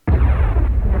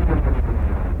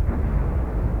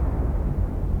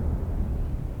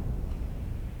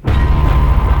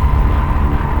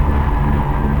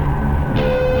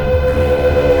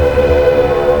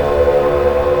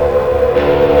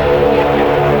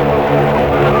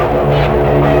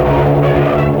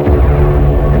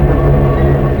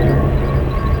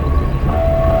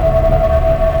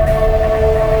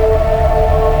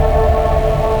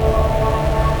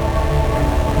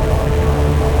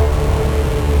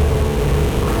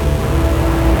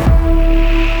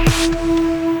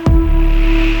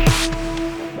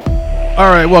All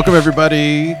right, welcome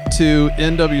everybody to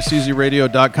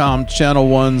NWCZRadio.com, Channel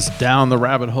 1's Down the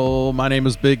Rabbit Hole. My name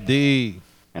is Big D.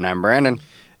 And I'm Brandon.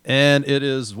 And it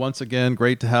is once again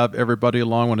great to have everybody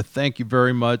along. I want to thank you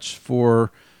very much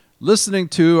for listening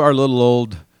to our little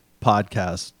old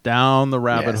podcast, Down the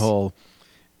Rabbit Hole.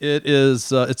 It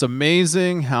is it's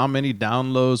amazing how many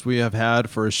downloads we have had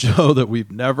for a show that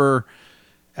we've never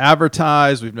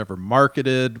advertised, we've never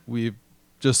marketed, we've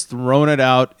just thrown it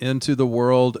out into the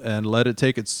world and let it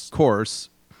take its course.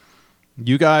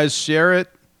 You guys share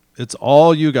it. It's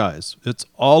all you guys. It's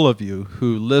all of you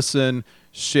who listen,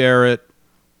 share it,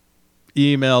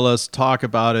 email us, talk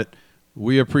about it.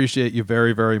 We appreciate you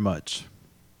very, very much.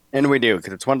 And we do,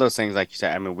 because it's one of those things, like you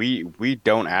said, I mean, we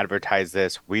don't advertise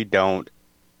this. We don't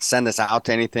send this out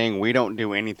to anything. We don't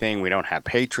do anything. We don't have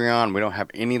Patreon. We don't have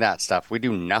any of that stuff. We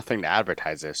do nothing to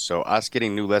advertise this. So us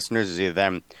getting new listeners is either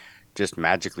them just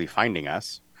magically finding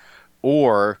us,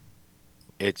 or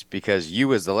it's because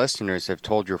you as the listeners have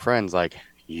told your friends, like,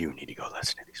 you need to go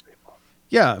listen to these people.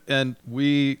 Yeah, and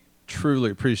we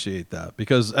truly appreciate that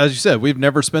because, as you said, we've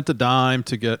never spent a dime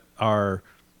to get our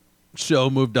show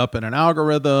moved up in an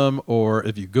algorithm, or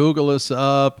if you Google us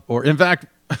up, or in fact,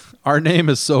 our name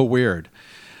is so weird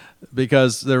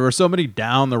because there were so many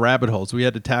down the rabbit holes. We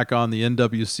had to tack on the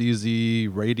NWCZ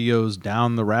Radio's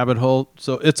Down the Rabbit Hole.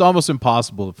 So it's almost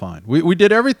impossible to find. We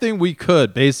did everything we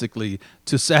could, basically,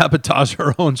 to sabotage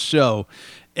our own show.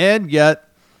 And yet,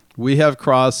 we have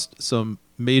crossed some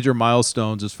major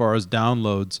milestones as far as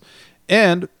downloads.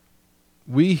 And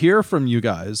we hear from you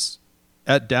guys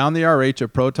at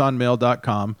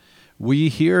downtherh@protonmail.com. We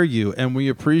hear you, and we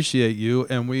appreciate you,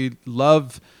 and we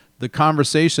love the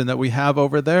conversation that we have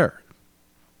over there.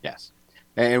 Yes.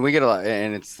 And we get a lot,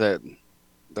 and it's the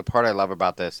part I love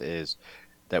about this is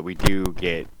that we do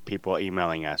get people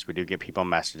emailing us. We do get people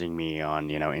messaging me on,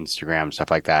 Instagram, stuff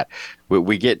like that.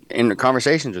 We get in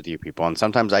conversations with you people, and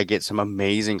sometimes I get some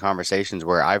amazing conversations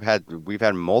where we've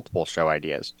had multiple show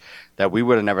ideas that we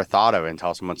would have never thought of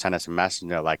until someone sent us a message. And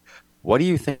they're like, "What do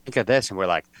you think of this?" And we're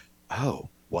like, "Oh,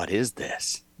 what is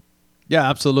this?" Yeah,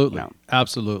 absolutely.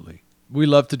 Absolutely. We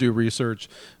love to do research.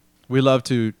 We love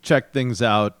to check things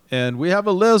out. And we have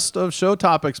a list of show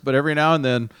topics, but every now and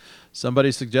then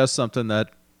somebody suggests something that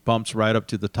bumps right up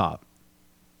to the top.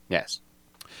 Yes.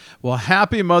 Well,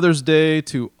 happy Mother's Day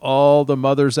to all the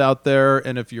mothers out there.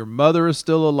 And if your mother is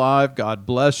still alive, God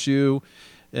bless you.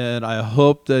 And I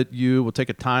hope that you will take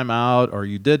a time out, or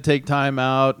you did take time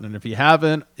out. And if you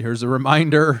haven't, here's a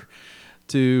reminder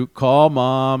to call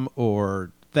mom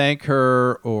or thank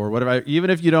her or whatever, even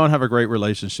if you don't have a great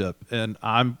relationship. And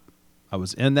I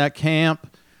was in that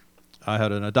camp. I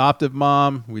had an adoptive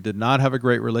mom. We did not have a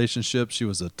great relationship. She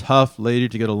was a tough lady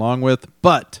to get along with,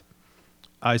 but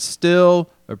I still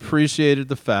appreciated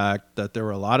the fact that there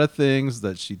were a lot of things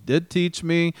that she did teach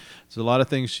me. There's a lot of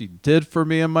things she did for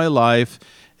me in my life,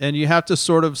 and you have to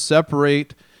sort of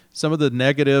separate some of the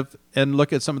negative and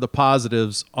look at some of the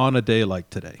positives on a day like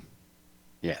today.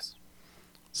 Yes.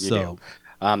 So,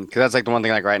 because that's like the one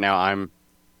thing, like right now, I'm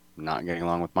not getting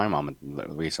along with my mom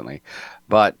recently,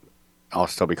 but I'll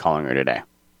still be calling her today.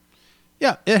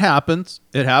 Yeah, it happens.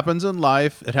 It happens in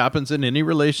life. It happens in any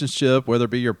relationship, whether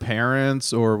it be your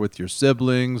parents or with your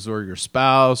siblings or your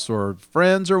spouse or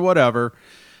friends or whatever.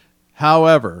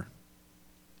 However,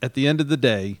 at the end of the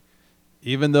day,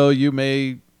 even though you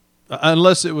may,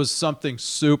 unless it was something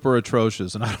super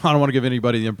atrocious, and I don't want to give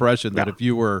anybody the impression that if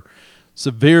you were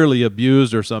severely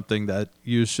abused or something that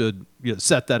you should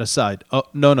set that aside. Oh,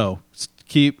 no.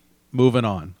 Keep moving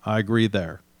on. I agree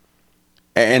there.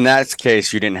 In that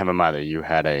case, you didn't have a mother. You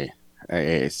had a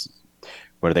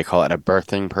what do they call it? A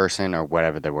birthing person, or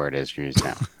whatever the word is used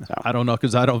now. So. I don't know,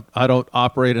 because I don't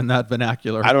operate in that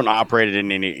vernacular. I don't operate it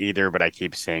in any either, but I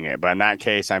keep saying it. But in that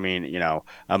case, I mean,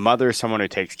 a mother is someone who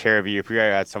takes care of you. If you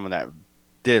had someone that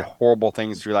did horrible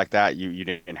things to you like that, you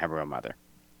didn't have a mother.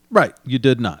 Right. You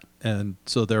did not. And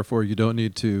so therefore you don't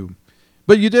need to,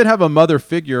 but you did have a mother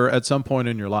figure at some point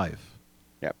in your life.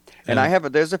 Yep.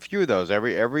 And there's a few of those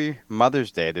every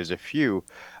Mother's Day. There's a few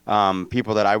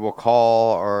people that I will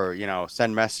call or,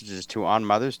 send messages to on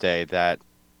Mother's Day that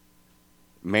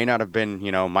may not have been,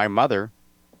 my mother,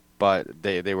 but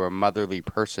they were a motherly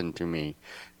person to me.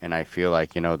 And I feel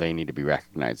like, they need to be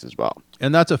recognized as well.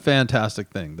 And that's a fantastic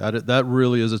thing. That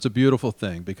really is. It's a beautiful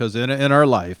thing because in our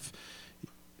life,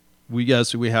 we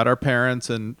had our parents,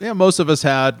 and most of us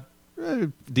had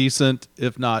decent,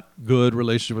 if not good,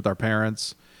 relationship with our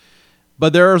parents.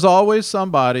 But there's always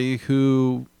somebody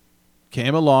who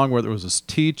came along, whether it was a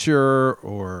teacher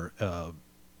or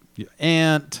your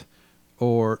aunt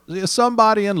or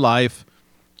somebody in life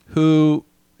who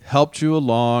helped you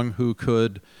along, who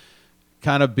could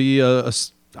kind of be I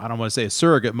don't want to say a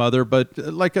surrogate mother, but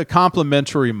like a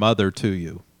complimentary mother to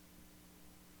you.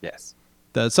 Yes.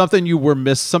 That something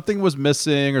was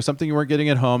missing or something you weren't getting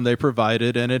at home, they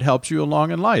provided, and it helps you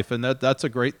along in life. And that's a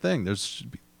great thing.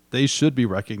 They should be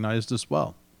recognized as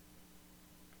well.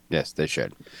 Yes, they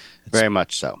should. Very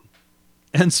much so.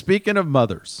 And speaking of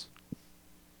mothers,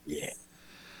 Yeah.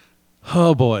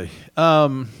 oh boy,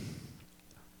 I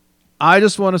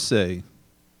just want to say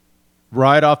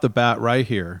right off the bat, right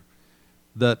here,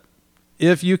 that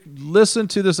if you listen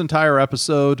to this entire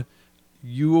episode,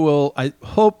 you will, I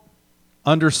hope,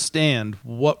 understand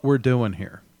what we're doing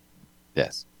here.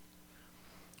 Yes.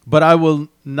 But I will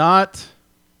not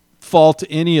fault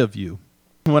any of you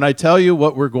when I tell you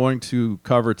what we're going to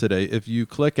cover today. If you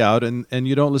click out and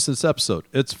you don't listen to this episode,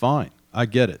 it's fine. I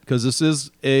get it. Because this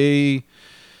is a,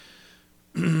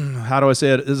 how do I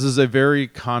say it? This is a very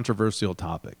controversial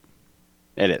topic.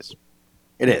 It is.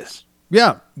 It is.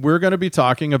 Yeah, we're going to be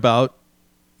talking about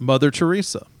Mother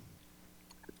Teresa.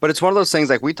 But it's one of those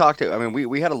things like I mean,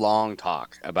 we had a long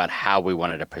talk about how we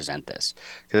wanted to present this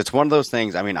because it's one of those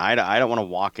things. I mean, I don't want to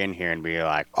walk in here and be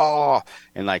like, oh,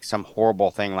 and like some horrible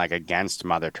thing like against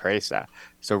Mother Teresa.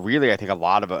 So really, I think a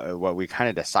lot of what we kind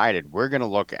of decided, we're going to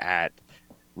look at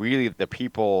really the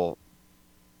people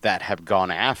that have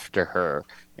gone after her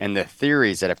and the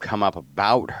theories that have come up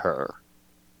about her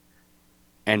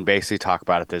and basically talk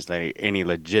about if there's any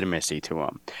legitimacy to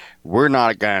them. We're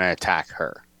not going to attack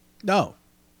her. No.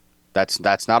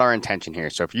 That's not our intention here.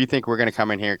 So if you think we're going to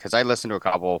come in here, because I listened to a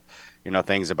couple,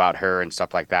 things about her and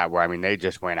stuff like that, where I mean they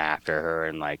just went after her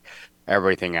and like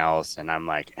everything else, and I'm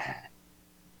like,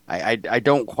 I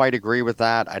don't quite agree with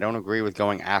that. I don't agree with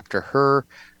going after her.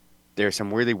 There's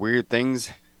some really weird things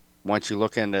once you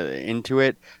look into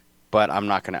it, but I'm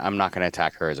not gonna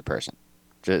attack her as a person.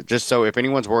 Just so if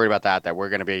anyone's worried about that we're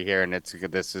gonna be here and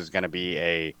this is gonna be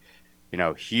a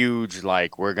huge,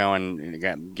 like we're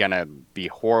gonna be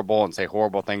horrible and say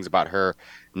horrible things about her.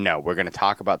 No, we're gonna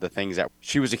talk about the things that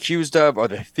she was accused of or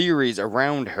the theories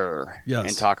around her, Yes.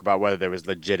 and talk about whether there was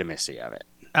legitimacy of it.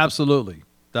 Absolutely.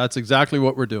 That's exactly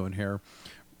what we're doing here.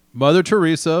 Mother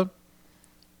Teresa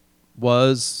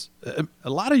was, a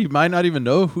lot of you might not even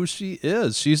know who she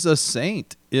is. She's a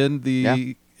saint in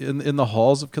the in the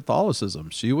halls of Catholicism.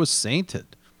 She was sainted.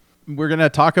 We're going to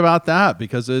talk about that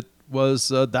because it was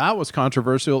that was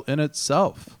controversial in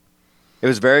itself. It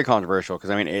was very controversial because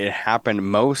I mean it happened.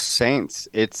 Most saints,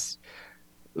 it's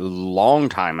a long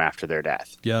time after their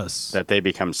death Yes. that they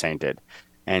become sainted,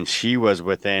 and she was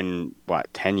within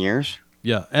what 10 years.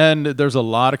 Yeah, and there's a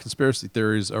lot of conspiracy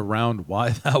theories around why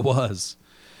that was.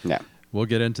 Yeah. We'll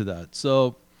get into that.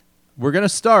 So we're going to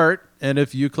start, and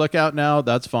if you click out now,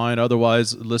 that's fine.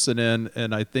 Otherwise, listen in,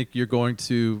 and I think you're going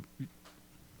to,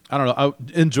 I don't know,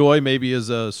 enjoy maybe is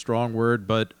a strong word,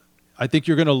 but I think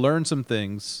you're going to learn some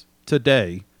things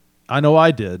today. I know I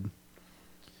did.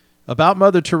 About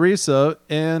Mother Teresa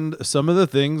and some of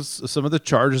the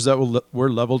charges that were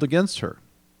leveled against her.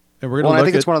 And we're going to I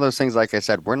think it's one of those things, like I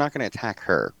said, we're not going to attack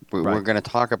her. We're going to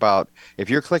talk about, if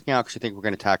you're clicking out because you think we're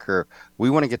going to attack her, we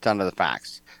want to get down to the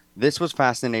facts. This was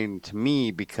fascinating to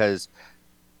me because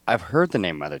I've heard the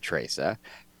name Mother Teresa,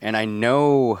 and I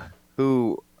know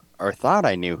or thought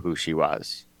I knew who she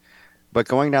was. But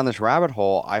going down this rabbit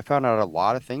hole, I found out a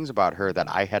lot of things about her that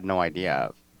I had no idea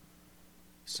of.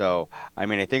 So, I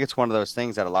mean, I think it's one of those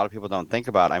things that a lot of people don't think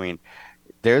about. I mean,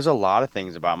 there's a lot of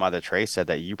things about Mother Teresa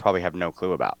that you probably have no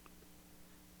clue about.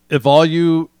 If all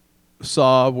you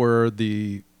saw were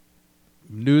the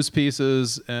news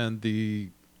pieces and the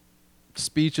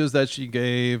speeches that she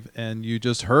gave, and you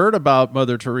just heard about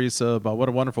Mother Teresa, about what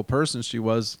a wonderful person she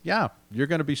was, yeah, you're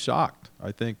going to be shocked,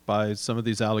 I think, by some of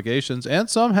these allegations. And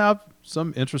some have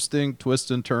some interesting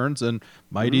twists and turns and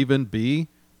might even be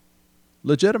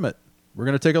legitimate. We're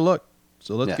going to take a look.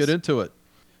 So let's get into it.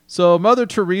 So Mother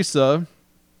Teresa,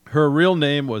 her real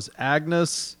name was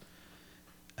Agnes,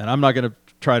 and I'm not going to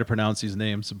try to pronounce these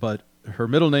names, but her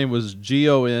middle name was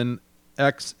Gonxa,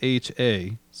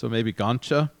 so maybe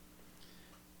Goncha.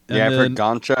 And I've heard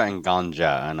Goncha and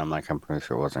Ganja, and I'm pretty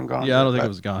sure it wasn't Ganja. Yeah, I don't think it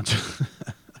was Goncha.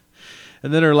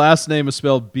 And then her last name is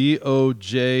spelled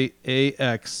Bojaxhiu.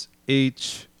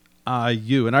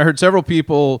 And I heard several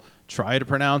people try to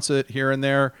pronounce it here and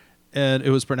there, and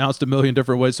it was pronounced a million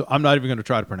different ways, so I'm not even going to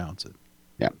try to pronounce it.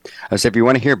 Yeah. I said, if you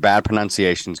want to hear bad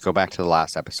pronunciations, go back to the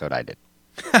last episode I did.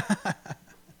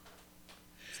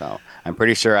 So I'm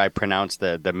pretty sure I pronounced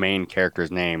the main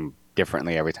character's name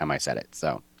differently every time I said it.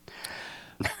 So,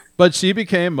 but she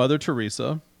became Mother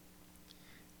Teresa,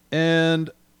 and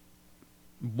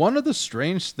One of the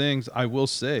strange things I will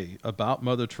say about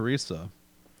Mother Teresa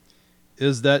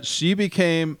is that she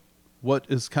became what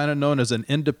is kind of known as an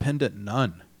independent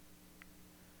nun.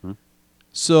 Hmm?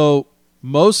 So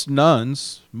most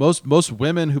nuns, most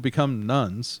women who become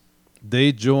nuns,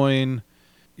 they join,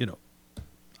 you know,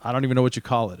 I don't even know what you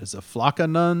call it. Is it flock of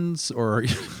nuns or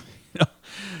know,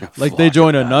 A like they flock of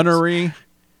join a nuns. nunnery?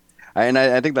 And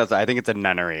I think it's a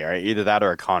nunnery, right? Either that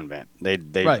or a convent. They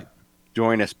Right.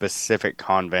 join a specific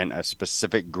convent, a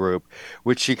specific group,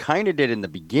 which she kind of did in the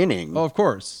Oh, beginning, of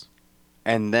course.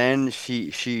 and then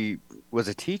she was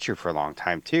a teacher for a long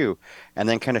time too, and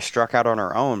then kind of struck out on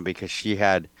her own because she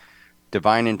had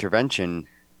divine intervention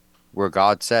where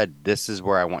God said, "This is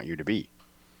where I want you to be."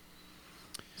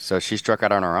 So she struck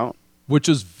out on her own. Which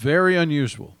is very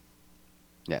unusual.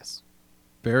 Yes.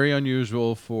 Very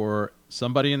unusual for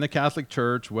somebody in the Catholic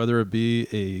Church, whether it be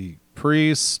a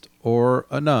priest or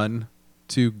a nun,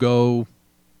 to go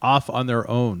off on their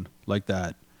own like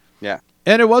that. Yeah.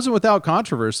 And it wasn't without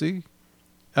controversy.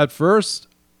 At first,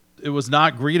 it was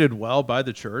not greeted well by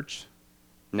the church.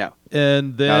 No,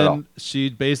 And not at all. then she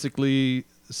basically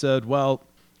said, well,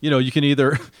 you can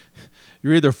either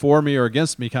you're either for me or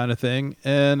against me kind of thing.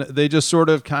 And they just sort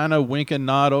of kind of wink and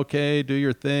nod, okay, do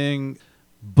your thing,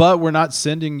 but we're not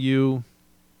sending you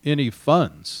any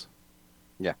funds.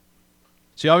 Yeah.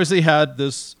 She obviously had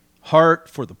this heart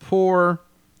for the poor,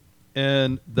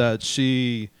 and that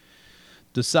she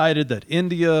decided that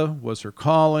India was her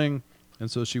calling. And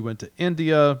so she went to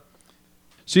India.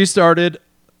 She started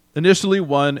initially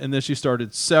one, and then she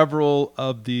started several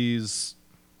of these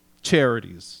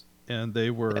charities, and they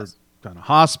were Yes. kind of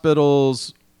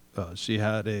hospitals. She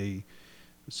had a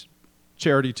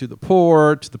charity to the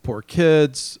poor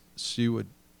kids. She would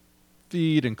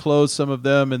feed and clothe some of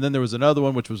them, and then there was another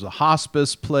one which was a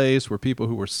hospice place where people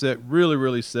who were sick, really,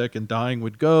 really sick and dying,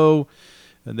 would go,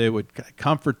 and they would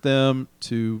comfort them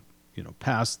to,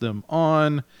 pass them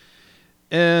on,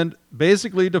 and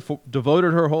basically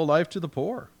devoted her whole life to the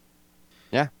poor.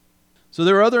 Yeah. So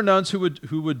there were other nuns who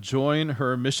would join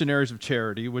her Missionaries of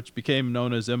Charity, which became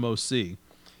known as MOC.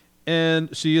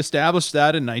 And she established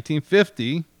that in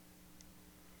 1950.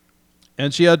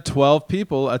 And she had 12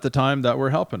 people at the time that were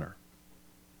helping her.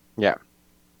 Yeah.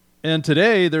 And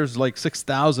today there's like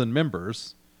 6,000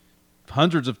 members,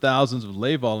 hundreds of thousands of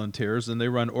lay volunteers, and they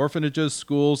run orphanages,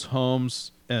 schools,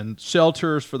 homes, and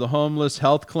shelters for the homeless,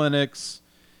 health clinics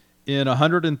in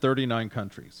 139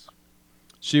 countries.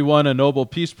 She won a Nobel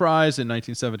Peace Prize in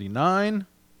 1979.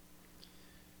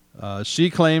 She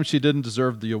claimed she didn't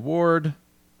deserve the award,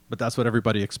 but that's what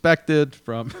everybody expected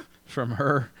from from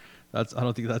her. I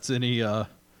don't think that's any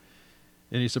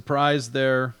surprise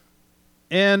there.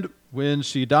 And when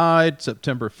she died,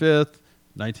 September 5th,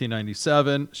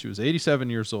 1997, she was 87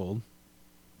 years old.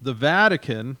 The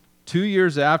Vatican, 2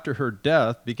 years after her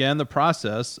death, began the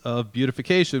process of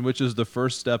beatification, which is the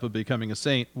first step of becoming a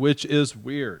saint, which is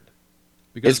weird.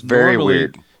 It's Because very normally,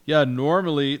 weird. yeah,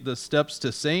 normally the steps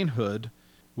to sainthood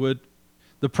would,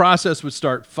 the process would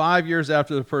start 5 years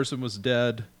after the person was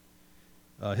dead.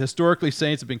 Historically,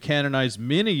 saints have been canonized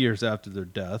many years after their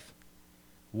death.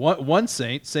 One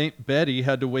saint, Saint Betty,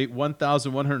 had to wait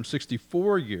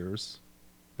 1,164 years,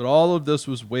 but all of this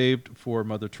was waived for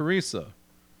Mother Teresa.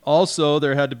 Also,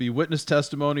 there had to be witness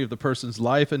testimony of the person's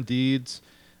life and deeds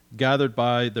gathered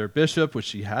by their bishop, which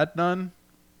she had none.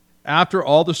 After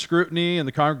all the scrutiny and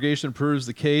the congregation approves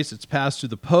the case, it's passed to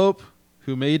the Pope,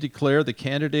 who may declare the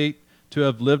candidate to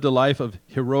have lived a life of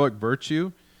heroic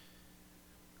virtue.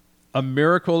 A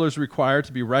miracle is required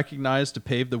to be recognized to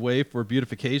pave the way for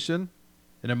beatification,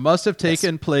 and it must have Yes.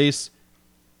 taken place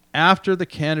after the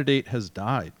candidate has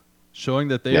died, showing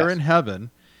that they are in Yes. heaven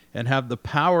and have the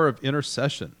power of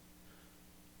intercession.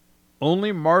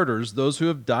 Only martyrs, those who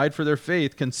have died for their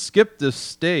faith, can skip this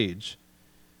stage.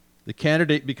 The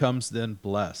candidate becomes then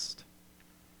blessed.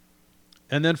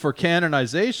 And then for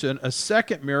canonization, a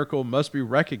second miracle must be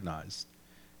recognized.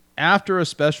 After a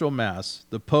special mass,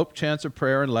 the Pope chants a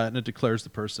prayer in Latin and declares the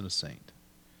person a saint.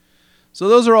 So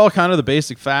those are all kind of the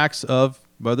basic facts of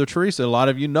Mother Teresa. A lot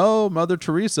of you know Mother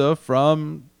Teresa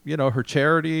from, her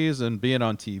charities and being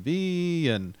on TV.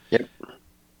 And Yep.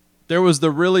 there was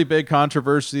the really big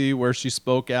controversy where she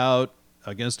spoke out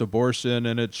against abortion,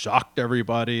 and it shocked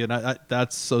everybody. And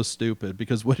that's so stupid,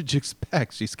 because what did you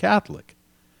expect? She's Catholic.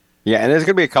 Yeah, and there's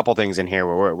gonna be a couple things in here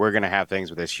where we're gonna have things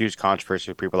with this huge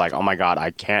controversy. People like, oh my God, I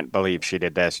can't believe she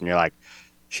did this, and you're like,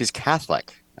 she's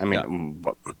Catholic. I mean,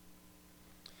 Yeah.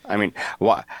 I mean,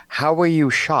 what? How were you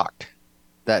shocked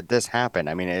that this happened?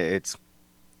 I mean,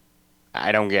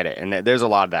 I don't get it. And there's a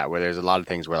lot of that where there's a lot of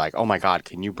things where like, oh my God,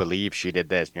 can you believe she did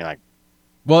this? And you're like,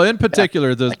 Well, in Yeah,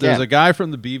 particular, I there's can. a guy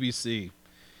from the BBC.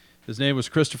 His name was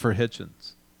Christopher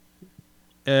Hitchens,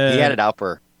 He had and it out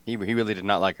for her. He really did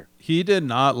not like her. he did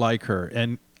not like her.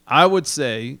 And I would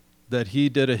say that he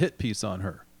did a hit piece on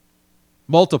her,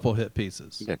 multiple hit He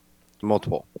pieces. did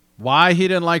multiple. Why he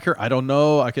didn't like her, I don't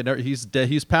know. I can never, he's dead.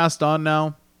 He's passed on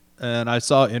now, and I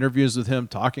saw interviews with him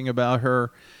talking about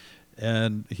her.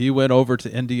 And he went over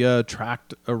to India,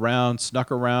 tracked around,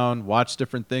 snuck around, watched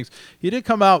different things. He did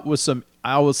come out with some,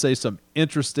 I will say, some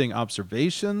interesting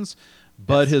observations.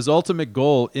 But Yes. his ultimate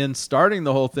goal in starting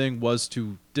the whole thing was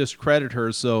to discredit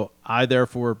her. So I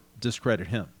therefore discredit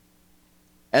him.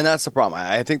 And that's the problem.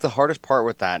 I think the hardest part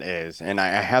with that is, and I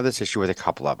have this issue with a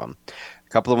couple of them, a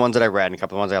couple of ones that I read and a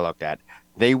couple of ones I looked at,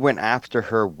 they went after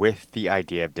her with the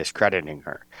idea of discrediting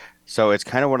her. So it's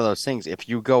kind of one of those things. If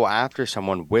you go after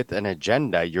someone with an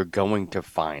agenda, you're going to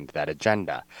find that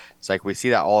agenda. It's like we see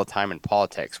that all the time in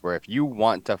politics, where if you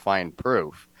want to find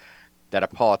proof that a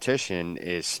politician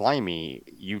is slimy,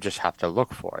 you just have to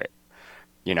look for it,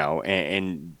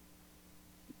 and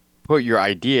put your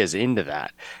ideas into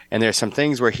that. And there's some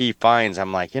things where he finds,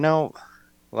 I'm like,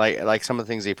 like some of the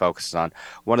things he focuses on.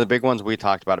 One of the big ones we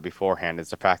talked about it beforehand is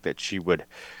the fact that she would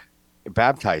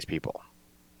baptize people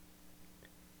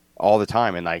all the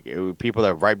time, and like people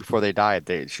that right before they died,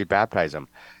 she'd baptize them.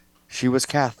 She was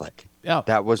Catholic. Yeah.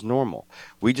 That was normal.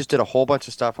 We just did a whole bunch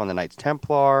of stuff on the Knights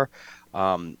Templar,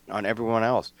 on everyone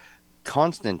else.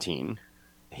 Constantine,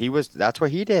 that's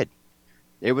what he did.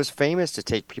 It was famous to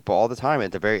take people all the time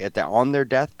on their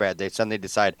deathbed. They suddenly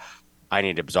decide, I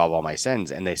need to absolve all my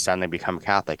sins, and they suddenly become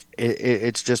Catholic.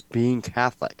 It's just being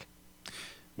Catholic,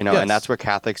 and that's Yes. what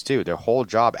Catholics do. Their whole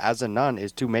job as a nun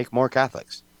is to make more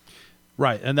Catholics.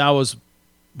 Right. And that was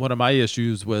one of my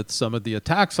issues with some of the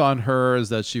attacks on her is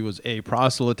that she was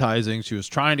proselytizing. She was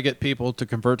trying to get people to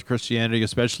convert to Christianity,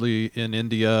 especially in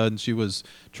India, and she was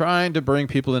trying to bring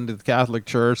people into the Catholic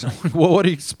Church. Well, what do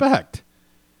you expect?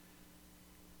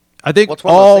 I think Well, it's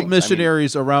one of those all things. I mean,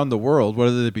 missionaries around the world,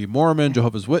 whether they be Mormon,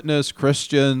 Jehovah's Witness,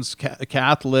 Christians,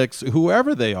 Catholics,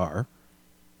 whoever they are,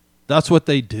 that's what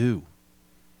they do.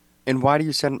 and why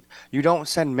do you don't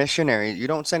send missionaries, you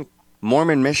don't send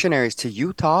Mormon missionaries to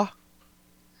Utah.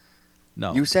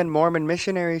 No. You send Mormon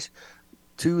missionaries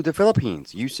to the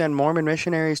Philippines. You send Mormon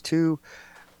missionaries to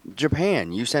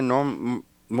Japan. You send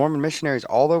Mormon missionaries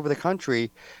all over the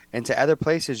country and to other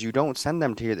places. You don't send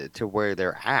them to where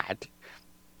they're at.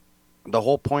 The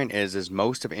whole point is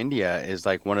most of India is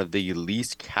like one of the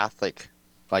least Catholic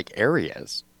like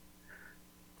areas,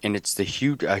 and it's a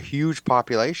huge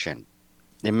population.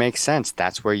 It makes sense.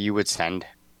 That's where you would send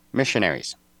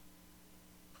missionaries.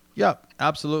 Yeah,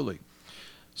 absolutely.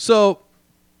 So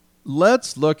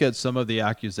let's look at some of the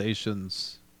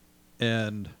accusations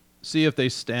and see if they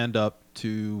stand up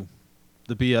to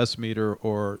the BS meter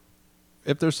or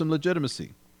if there's some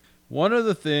legitimacy. One of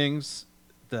the things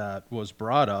that was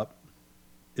brought up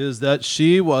is that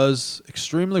she was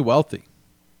extremely wealthy.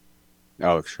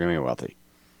 Oh, extremely wealthy.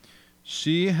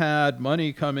 She had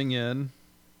money coming in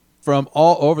from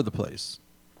all over the place.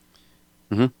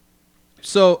 Hmm.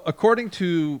 So, according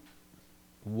to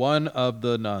one of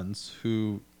the nuns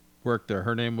who worked there,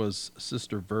 her name was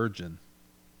Sister Virgin.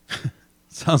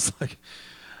 sounds like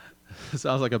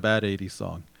sounds like a bad '80s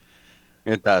song.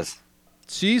 It does.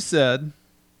 She said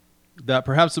that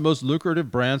perhaps the most lucrative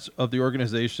branch of the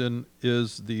organization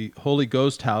is the Holy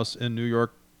Ghost House in New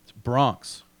York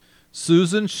Bronx.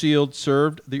 Susan Shield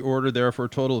served the order there for a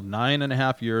total of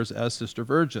 9.5 years as Sister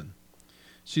Virgin.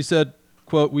 She said,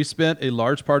 quote, "We spent a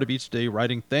large part of each day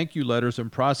writing thank you letters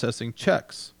and processing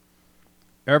checks.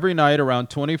 Every night, around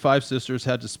 25 sisters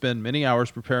had to spend many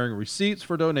hours preparing receipts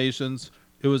for donations.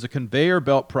 It was a conveyor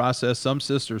belt process. Some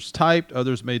sisters typed,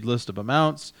 others made lists of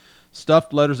amounts,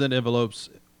 stuffed letters in envelopes,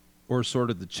 or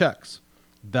sorted the checks.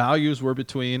 Values were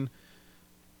between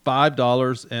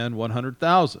 $5 and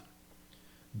 $100,000.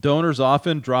 Donors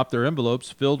often dropped their envelopes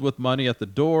filled with money at the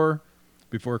door.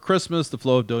 Before Christmas, the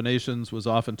flow of donations was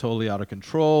often totally out of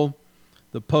control.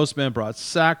 The postman brought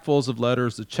sackfuls of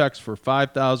letters. The checks for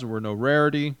 $5,000 were no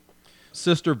rarity.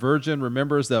 Sister Virgin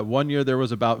remembers that one year there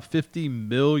was about $50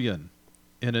 million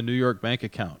in a New York bank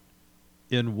account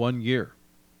in 1 year.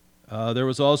 There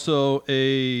was also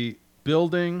a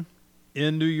building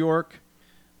in New York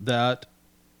that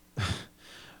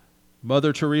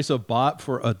Mother Teresa bought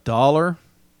for $1,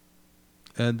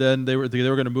 and then they were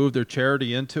going to move their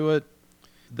charity into it.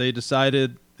 They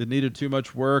decided it needed too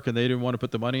much work, and they didn't want to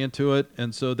put the money into it,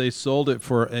 and so they sold it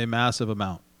for a massive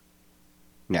amount.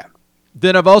 Yeah.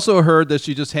 Then I've also heard that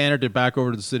she just handed it back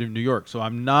over to the city of New York. So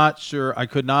I'm not sure. I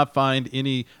could not find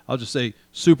any, I'll just say,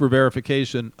 super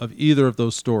verification of either of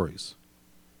those stories.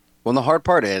 Well, the hard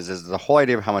part is the whole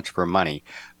idea of how much for money,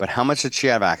 but how much did she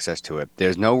have access to it?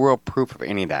 There's no real proof of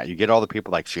any of that. You get all the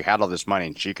people like she had all this money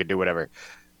and she could do whatever.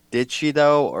 Did she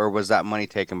though, or was that money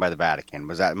taken by the Vatican?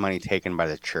 Was that money taken by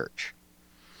the church?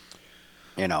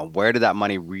 Where did that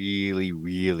money really,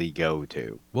 really go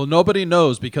to? Well, nobody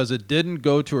knows because it didn't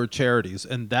go to her charities,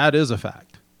 and that is a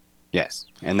fact. Yes,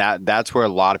 and that's where a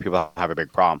lot of people have a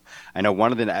big problem. I know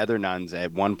one of the other nuns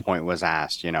at one point was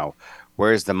asked,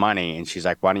 where's the money? And she's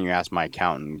like, why don't you ask my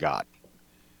accountant, God?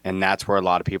 And that's where a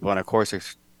lot of people, and of course, a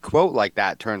quote like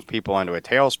that turns people into a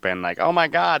tailspin, like, oh my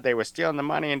God, they were stealing the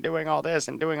money and doing all this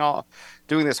and doing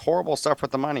this horrible stuff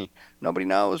with the money. Nobody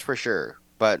knows for sure,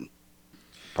 but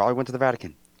probably went to the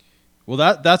Vatican. Well,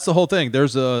 that's the whole thing.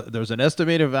 There's an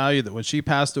estimated value that when she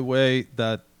passed away,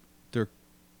 that there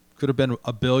could have been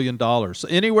 $1 billion. So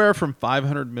anywhere from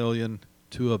 500 million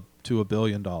to $1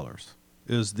 billion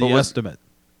is But the estimate.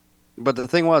 the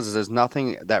thing was, is there's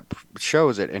nothing that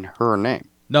shows it in her name.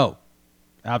 No,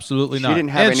 absolutely She not.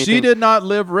 didn't have And she anything. did not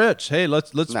live rich. Hey,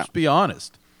 let's No. just be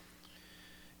honest.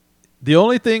 The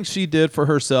only thing she did for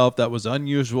herself that was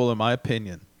unusual, in my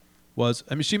opinion, was,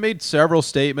 I mean, she made several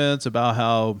statements about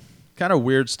how, kind of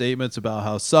weird statements about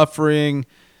how suffering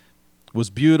was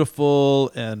beautiful,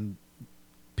 and It was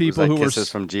people like who were, kisses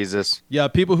from Jesus. yeah,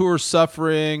 people who were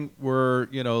suffering were,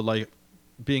 like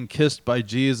being kissed by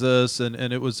Jesus, and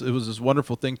it was this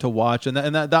wonderful thing to watch, and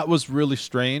that was really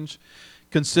strange,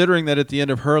 considering that at the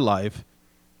end of her life,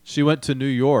 she went to New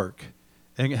York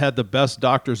and had the best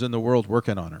doctors in the world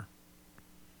working on her.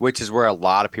 Which is where a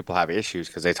lot of people have issues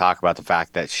because they talk about the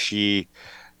fact that she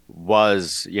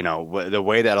was, the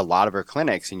way that a lot of her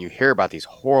clinics, and you hear about these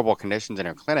horrible conditions in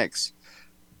her clinics,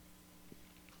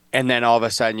 and then all of a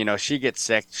sudden, she gets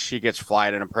sick, she gets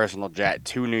flight in a personal jet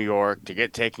to New York to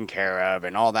get taken care of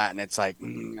and all that. And it's like,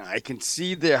 I can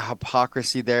see the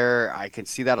hypocrisy there. I can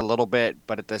see that a little bit,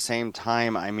 but at the same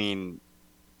time, I mean,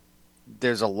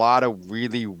 there's a lot of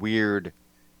really weird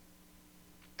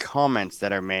comments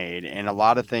that are made and a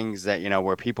lot of things that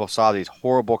where people saw these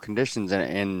horrible conditions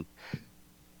in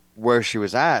where she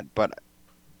was at, but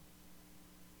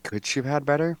could she have had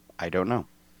better? I don't know.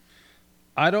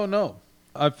 I don't know.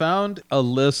 I found a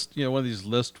list, one of these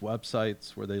list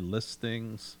websites where they list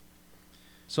things.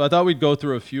 So I thought we'd go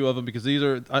through a few of them because these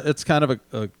are, it's kind of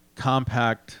a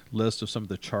compact list of some of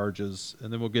the charges,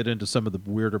 and then we'll get into some of the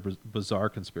weirder, bizarre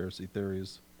conspiracy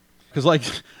theories. Because, like,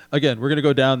 again, we're going to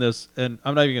go down this, and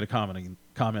I'm not even going to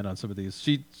comment on some of these.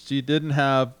 She didn't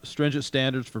have stringent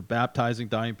standards for baptizing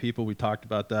dying people. We talked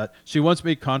about that. She once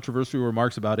made controversial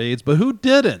remarks about AIDS, but who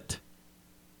didn't?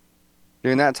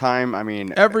 During that time, I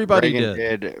mean, Everybody Reagan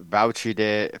did. did, Fauci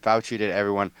did,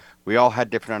 everyone. We all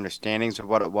had different understandings of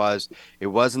what it was. It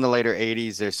was in the later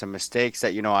 80s. There's some mistakes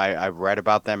that, I've read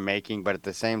about them making, but at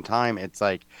the same time, it's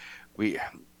like we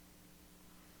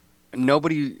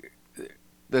nobody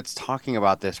that's talking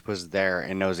about this was there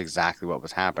and knows exactly what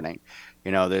was happening.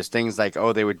 There's things like,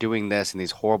 oh, they were doing this in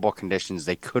these horrible conditions.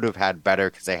 They could have had better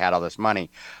because they had all this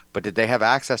money. But did they have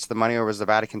access to the money or was the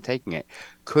Vatican taking it?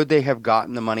 Could they have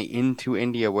gotten the money into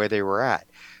India where they were at?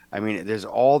 I mean, there's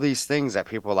all these things that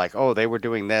people are like, oh, they were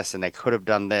doing this and they could have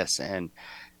done this. And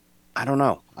I don't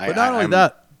know. But not only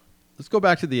that, let's go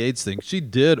back to the AIDS thing. She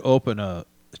did open a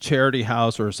charity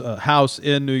house or a house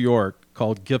in New York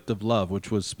called Gift of Love,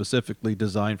 which was specifically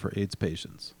designed for AIDS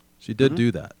patients. She did Mhm.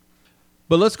 do that.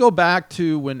 But let's go back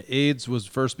to when AIDS was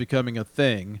first becoming a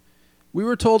thing. We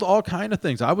were told all kind of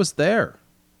things. I was there.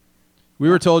 We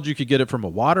were told you could get it from a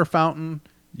water fountain.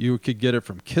 You could get it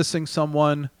from kissing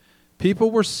someone.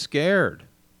 People were scared.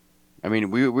 I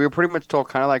mean, we were pretty much told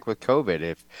kind of like with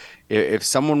COVID, if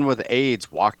someone with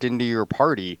AIDS walked into your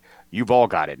party, you've all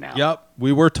got it now. Yep,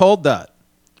 we were told that.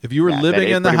 If you were Yeah, that living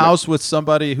it in the pretty much. house with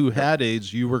somebody who had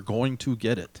AIDS, you were going to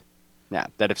get it. Yeah,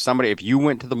 that if you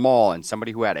went to the mall and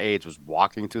somebody who had AIDS was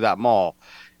walking through that mall,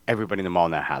 everybody in the mall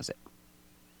now has it.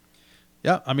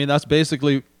 Yeah, I mean, that's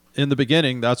basically, in the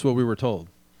beginning, that's what we were told.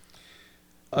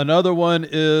 Another one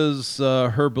is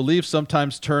her beliefs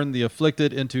sometimes turn the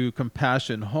afflicted into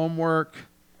compassion homework.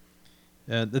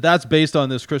 And that's based on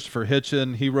this Christopher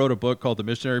Hitchin. He wrote a book called The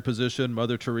Missionary Position,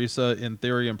 Mother Teresa in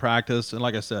Theory and Practice. And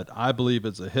like I said, I believe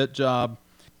it's a hit job.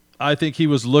 I think he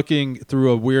was looking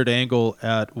through a weird angle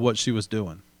at what she was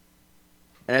doing.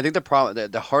 And I think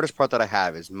the hardest part that I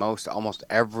have is almost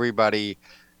everybody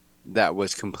that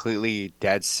was completely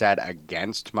dead set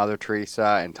against Mother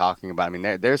Teresa and talking about. I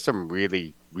mean, there's some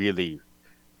really, really,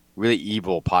 really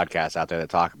evil podcasts out there that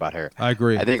talk about her. I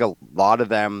agree. I think a lot of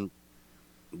them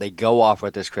they go off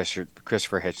what this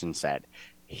Christopher Hitchens said.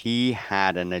 He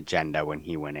had an agenda when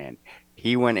he went in.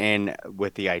 He went in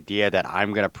with the idea that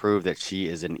I'm going to prove that she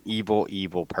is an evil,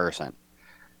 evil person,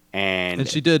 And and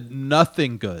she did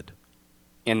nothing good.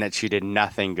 that she did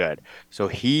nothing good. So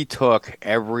he took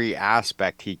every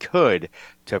aspect he could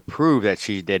to prove that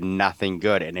she did nothing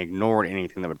good and ignored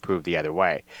anything that would prove the other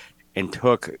way. And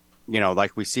took,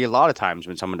 like we see a lot of times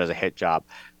when someone does a hit job,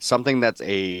 something that's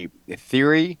a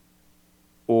theory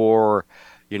or,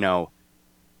 you know,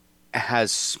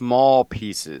 has small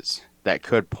pieces that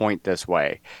could point this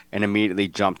way and immediately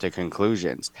jump to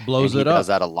conclusions. And Blows he it does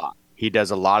up. that a lot. He does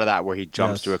a lot of that where he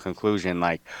jumps to a Yes. conclusion.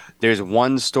 Like, there's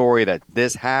one story that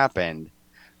this happened,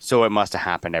 so it must have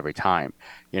happened every time.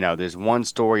 There's one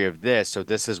story of this, so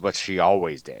this is what she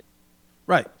always did.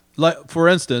 Right. Like, for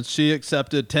instance, she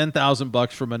accepted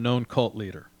 $10,000 from a known cult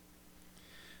leader.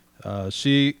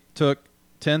 She took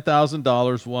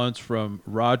 $10,000 once from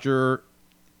Roger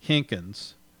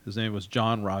Hinkins. His name was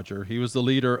John Roger. He was the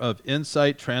leader of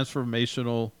Insight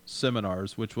Transformational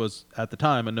Seminars, which was at the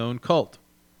time a known cult.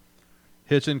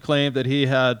 Hitchin claimed that he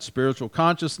had spiritual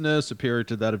consciousness superior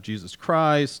to that of Jesus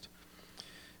Christ,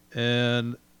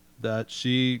 and that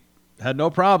she had no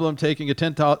problem taking a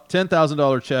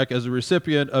 $10,000 check as a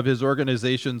recipient of his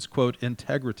organization's, quote,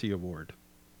 integrity award.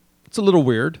 It's a little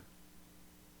weird.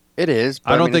 It is, I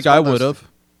but I don't mean, think it's I one of would those. have.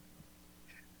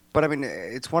 But I mean,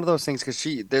 it's one of those things because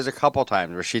there's a couple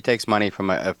times where she takes money from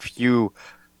a few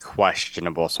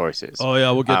questionable sources. Oh yeah,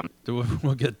 Um,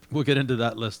 we'll get into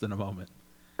that list in a moment.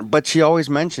 but she always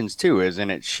mentions too, isn't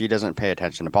it? She doesn't pay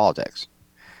attention to politics. She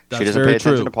That's doesn't pay very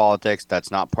attention to true. politics.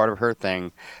 That's not part of her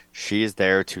thing. She is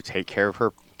there to take care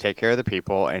of the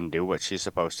people and do what she's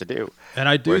supposed to do. And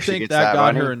I do Where she think gets that that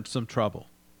got her money, in some trouble.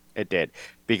 it did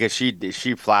because she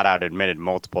flat out admitted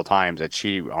multiple times that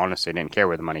she honestly didn't care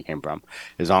where the money came from,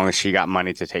 as long as she got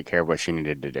money to take care of what she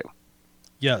needed to do.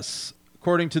 Yes.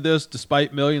 According to this,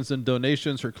 despite millions in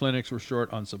donations, her clinics were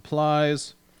short on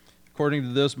supplies. According to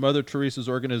this, Mother Teresa's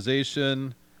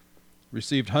organization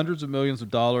received hundreds of millions of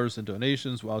dollars in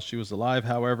donations while she was alive.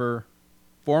 However,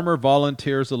 former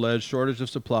volunteers alleged shortage of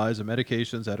supplies and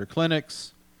medications at her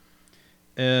clinics.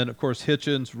 And of course,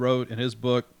 Hitchens wrote in his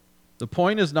book, "The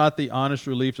point is not the honest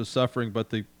relief of suffering, but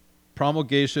the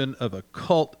promulgation of a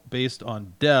cult based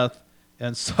on death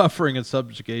and suffering and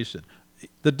subjugation."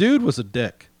 The dude was a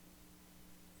dick.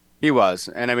 He was,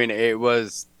 and I mean, it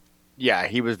was, yeah,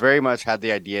 he was very much had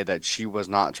the idea that she was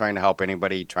not trying to help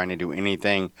anybody, trying to do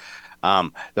anything.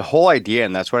 The whole idea,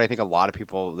 and that's what I think a lot of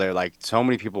people, they're like, so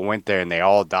many people went there and they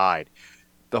all died.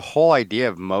 The whole idea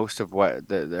of most of what a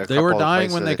They were couple of the dying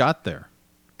places when they that got there.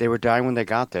 they were dying when they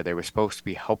got there. They were supposed to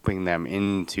be helping them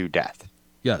into death.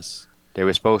 Yes. They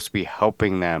were supposed to be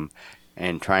helping them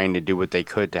and trying to do what they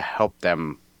could to help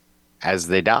them as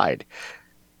they died.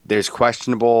 There's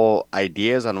questionable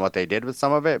ideas on what they did with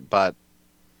some of it, but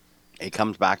it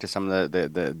comes back to some of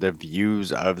the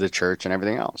views of the church and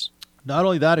everything else. Not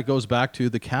only that, it goes back to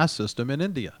the caste system in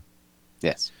India.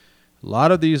 Yes. A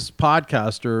lot of these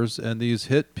podcasters and these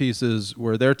hit pieces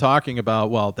where they're talking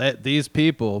about, well, these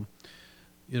people,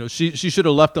 she should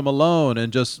have left them alone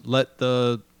and just let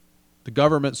the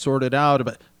government sort it out.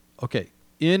 But okay,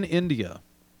 in India,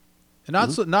 and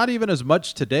not even as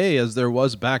much today as there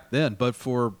was back then, but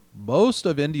for most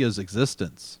of India's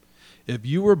existence, if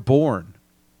you were born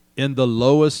in the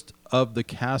lowest of the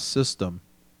caste system,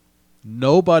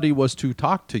 nobody was to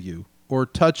talk to you or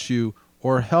touch you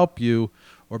or help you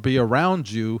or be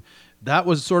around you. That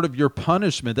was sort of your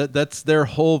punishment. That's their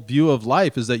whole view of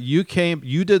life, is that you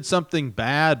did something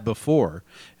bad before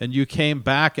and you came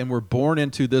back and were born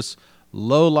into this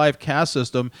low life caste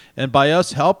system. And by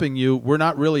us helping you, we're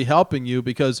not really helping you,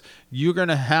 because you're going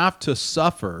to have to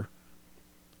suffer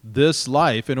this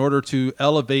life in order to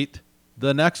elevate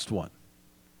the next one.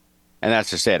 And that's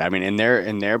just it. I mean, in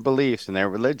their beliefs, in their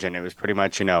religion, it was pretty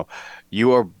much,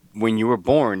 you are when you were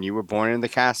born in the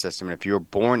caste system. And if you were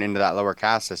born into that lower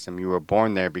caste system, you were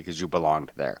born there because you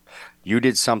belonged there. You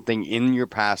did something in your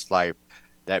past life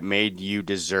that made you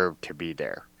deserve to be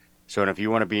there. So, and if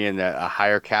you want to be in a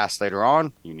higher caste later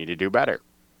on, you need to do better.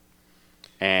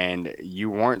 And you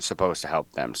weren't supposed to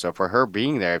help them. So for her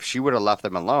being there, if she would have left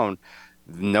them alone,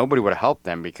 nobody would have helped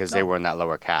them because they No. were in that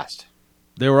lower caste.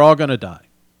 They were all going to die.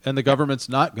 And the Yeah. government's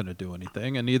not going to do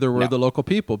anything, and neither were No. the local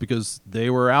people, because they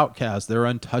were outcasts. They're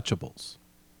untouchables.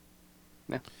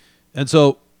 Yeah. And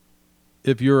so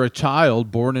if you're a child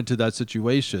born into that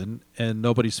situation and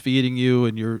nobody's feeding you,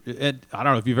 and I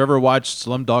don't know if you've ever watched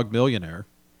Slumdog Millionaire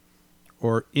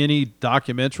or any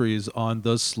documentaries on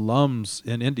the slums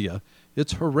in India,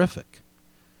 it's horrific.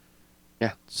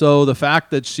 Yeah. So the fact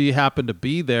that she happened to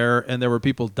be there and there were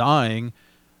people dying,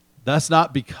 that's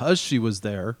not because she was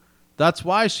there. That's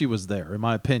why she was there, in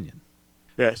my opinion.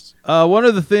 Yes. One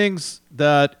of the things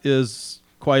that is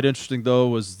quite interesting, though,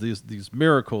 was these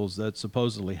miracles that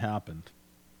supposedly happened.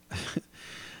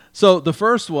 So the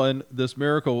first one, this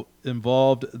miracle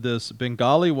involved this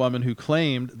Bengali woman who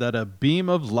claimed that a beam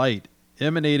of light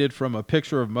emanated from a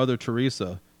picture of Mother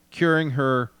Teresa curing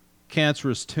her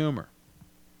cancerous tumor.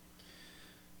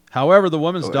 However, the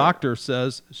woman's doctor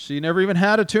says she never even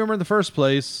had a tumor in the first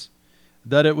place,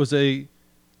 that it was a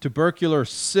tubercular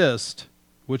cyst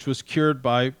which was cured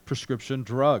by prescription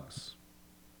drugs.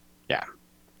 Yeah.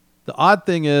 The odd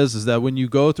thing is that when you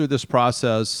go through this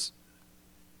process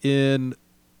in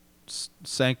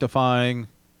sanctifying,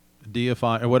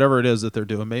 deifying, or whatever it is that they're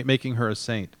doing, making her a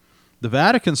saint, the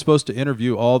Vatican's supposed to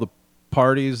interview all the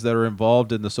parties that are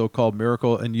involved in the so-called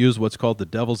miracle and use what's called the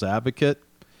devil's advocate,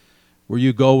 where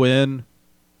you go in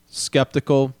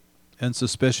skeptical and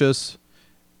suspicious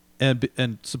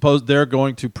and suppose they're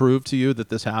going to prove to you that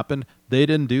this happened. They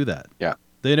didn't do that. Yeah.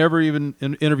 They never even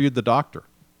interviewed the doctor.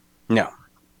 No.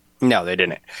 No, they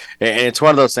didn't. It's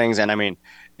one of those things, and I mean,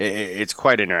 it's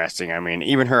quite interesting. I mean,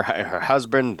 even her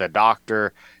husband, the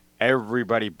doctor,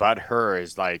 everybody but her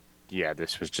is like, yeah,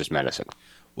 this was just medicine.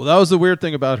 Well, that was the weird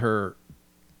thing about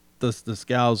this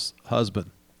gal's husband.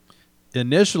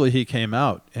 Initially, he came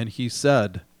out and he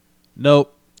said,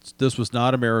 nope, this was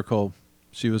not a miracle.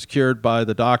 She was cured by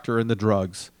the doctor and the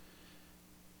drugs.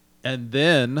 And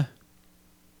then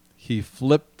he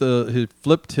flipped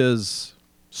his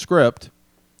script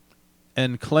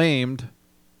and claimed,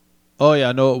 oh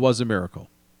yeah, no, it was a miracle.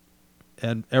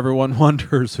 And everyone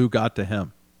wonders who got to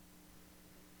him,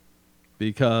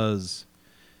 because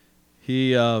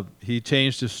he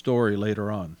changed his story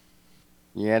later on.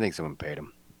 Yeah, I think someone paid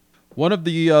him. One of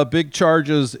the big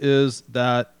charges is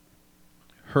that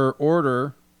her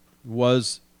order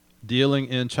was dealing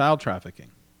in child trafficking,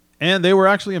 and they were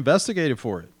actually investigated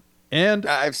for it. And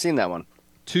I've seen that one.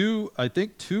 Two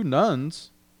nuns,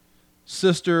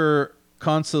 Sister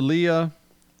Consolia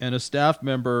and a staff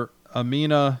member,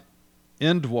 Amina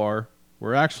Indwar,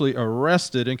 were actually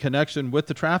arrested in connection with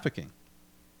the trafficking.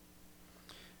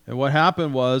 And what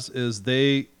happened is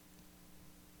they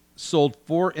sold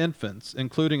 4 infants,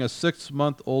 including a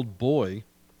 6-month-old boy,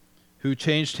 who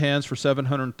changed hands for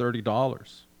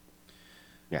 $730.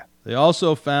 Yeah. They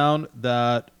also found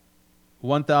that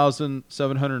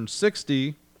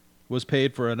 $1,760 was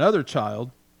paid for another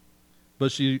child,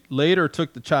 but she later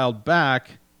took the child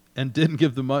back and didn't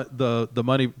give the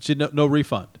money. She no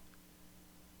refund.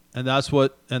 And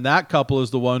that couple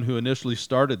is the one who initially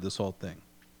started this whole thing.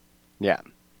 Yeah.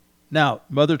 Now,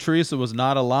 Mother Teresa was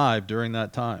not alive during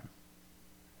that time.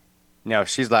 No,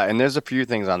 she's like, and there's a few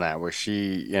things on that where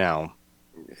she,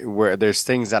 where there's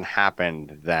things that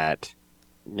happened that,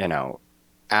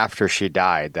 after she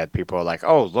died, that people are like,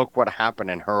 oh, look what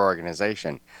happened in her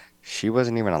organization. She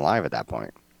wasn't even alive at that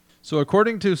point. So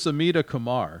according to Samita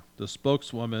Kumar, the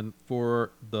spokeswoman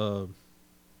for the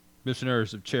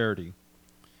Missionaries of Charity,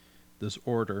 this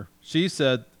order, she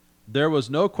said there was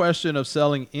no question of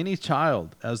selling any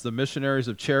child, as the Missionaries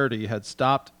of Charity had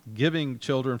stopped giving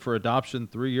children for adoption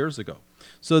 3 years ago.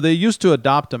 So they used to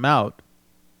adopt them out.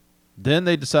 Then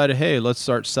they decided, hey, let's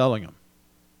start selling them.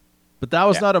 But that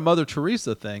was not a Mother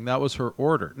Teresa thing. That was her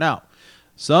order. Now,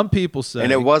 some people say...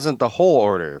 And it wasn't the whole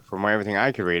order. From everything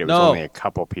I could read, it was only a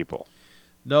couple people.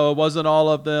 No, it wasn't all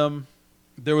of them.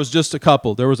 There was just a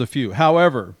couple. There was a few.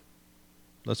 However,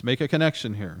 let's make a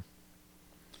connection here.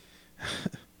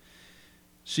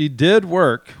 She did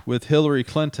work with Hillary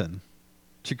Clinton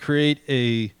to create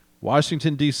a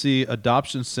Washington, D.C.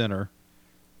 adoption center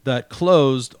that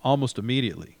closed almost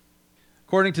immediately.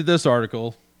 According to this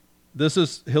article, this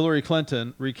is Hillary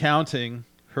Clinton recounting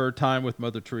her time with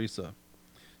Mother Teresa.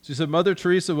 She said, Mother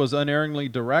Teresa was unerringly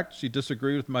direct. She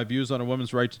disagreed with my views on a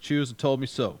woman's right to choose and told me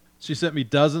so. She sent me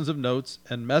dozens of notes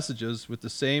and messages with the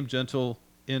same gentle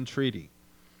entreaty.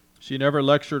 She never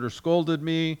lectured or scolded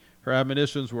me. Her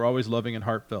admonitions were always loving and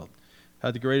heartfelt.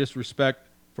 Had the greatest respect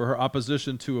for her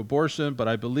opposition to abortion, but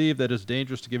I believe that it's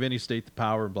dangerous to give any state the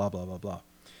power, blah, blah, blah, blah.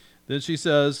 Then she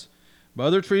says,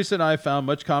 Mother Teresa and I found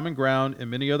much common ground in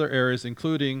many other areas,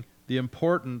 including the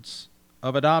importance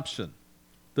of adoption.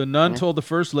 The nun told the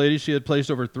First Lady she had placed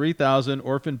over 3,000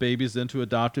 orphan babies into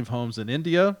adoptive homes in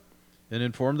India, and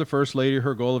informed the First Lady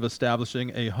her goal of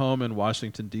establishing a home in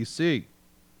Washington, D.C.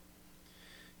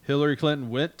 Hillary Clinton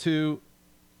went to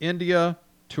India,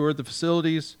 toured the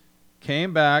facilities,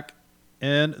 came back,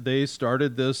 and they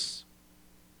started this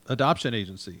adoption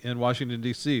agency in Washington,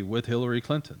 D.C. with Hillary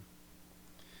Clinton.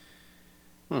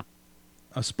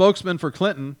 A spokesman for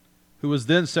Clinton, who was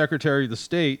then Secretary of the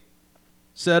State,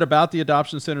 said about the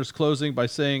adoption center's closing by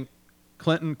saying,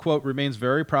 Clinton, quote, remains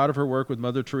very proud of her work with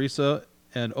Mother Teresa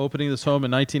and opening this home in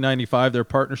 1995. Their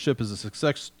partnership is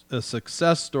a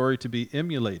success story to be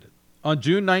emulated. On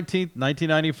June 19th,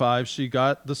 1995, she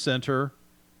got the center.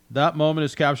 That moment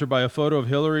is captured by a photo of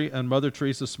Hillary and Mother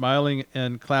Teresa smiling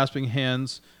and clasping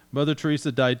hands. Mother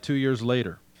Teresa died 2 years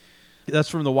later. That's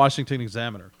from the Washington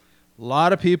Examiner. A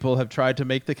lot of people have tried to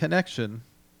make the connection.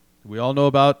 We all know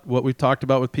about what we talked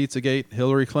about with Pizzagate,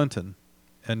 Hillary Clinton,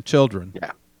 and children.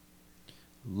 Yeah.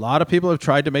 A lot of people have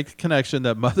tried to make the connection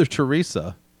that Mother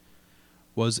Teresa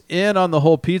was in on the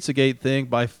whole Pizzagate thing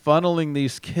by funneling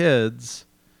these kids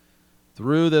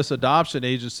through this adoption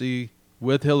agency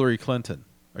with Hillary Clinton.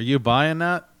 Are you buying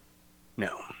that?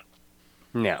 No,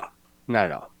 not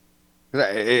at all.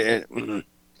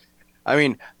 I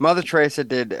mean, Mother Teresa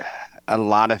did a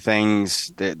lot of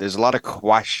things. There's a lot of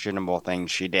questionable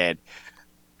things she did.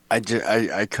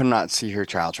 I could not see her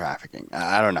child trafficking.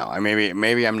 I don't know.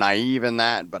 Maybe I'm naive in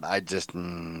that, but I just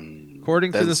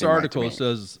According to doesn't this seem right to article, me. it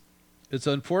says, it's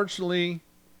unfortunately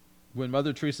when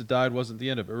Mother Teresa died wasn't the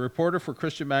end of it. A reporter for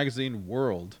Christian magazine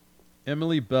World,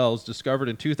 Emily Bells, discovered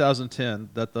in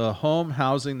 2010 that the home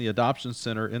housing the adoption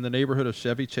center in the neighborhood of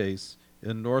Chevy Chase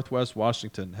in northwest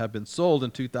Washington had been sold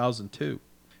in 2002,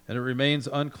 and it remains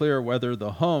unclear whether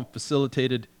the home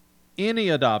facilitated any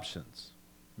adoptions.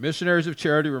 Missionaries of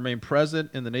Charity remain present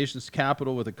in the nation's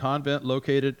capital with a convent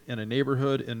located in a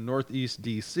neighborhood in northeast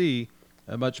D.C.,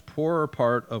 a much poorer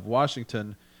part of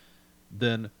Washington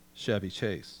than Chevy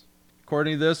Chase.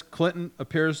 According to this, Clinton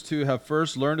appears to have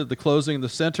first learned of the closing of the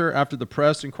center after the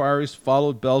press inquiries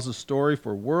followed Bell's story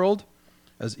for World,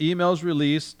 as emails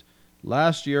released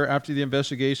last year after the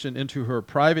investigation into her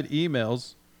private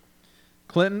emails.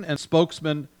 Clinton and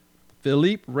spokesman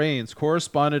Philippe Reines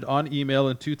corresponded on email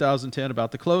in 2010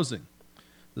 about the closing.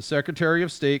 The Secretary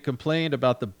of State complained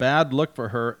about the bad look for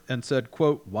her and said,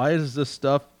 quote, why does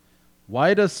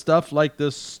stuff like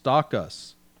this stalk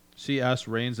us? She asked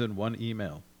Reines in one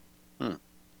email.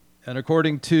 And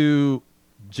according to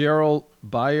Gerald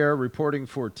Bayer reporting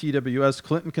for TWS,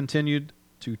 Clinton continued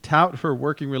to tout her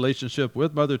working relationship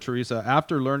with Mother Teresa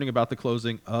after learning about the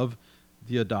closing of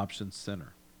the adoption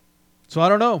center. So I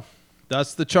don't know.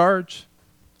 That's the charge,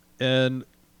 and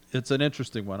it's an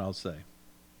interesting one, I'll say.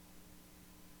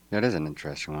 That is an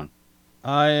interesting one.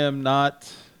 I'm not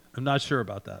sure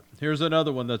about that. Here's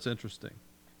another one that's interesting.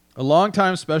 A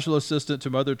longtime special assistant to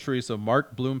Mother Teresa,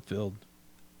 Mark Bloomfield,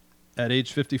 at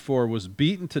age 54, was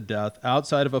beaten to death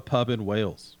outside of a pub in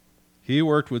Wales. He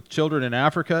worked with children in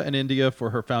Africa and India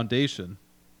for her foundation.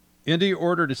 India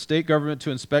ordered a state government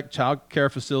to inspect child care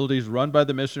facilities run by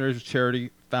the Missionaries of Charity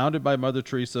founded by Mother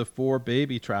Teresa for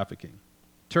baby trafficking.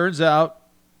 Turns out,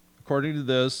 according to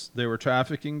this, they were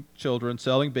trafficking children,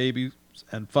 selling babies,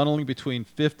 and funneling between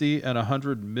 50 and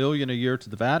 100 million a year to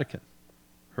the Vatican.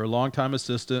 Her longtime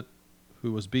assistant,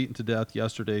 who was beaten to death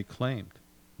yesterday, claimed.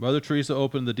 Mother Teresa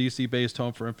opened the D.C.-based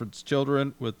home for infant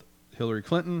children with Hillary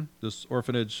Clinton. This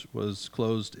orphanage was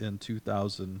closed in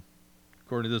 2000.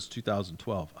 According to this,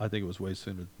 2012. I think it was way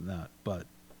sooner than that. But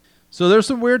so there's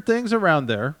some weird things around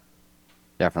there.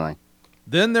 Definitely.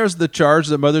 Then there's the charge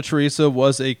that Mother Teresa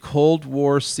was a Cold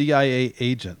War CIA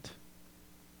agent.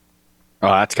 Oh,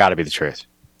 that's got to be the truth.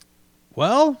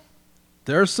 Well,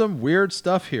 there's some weird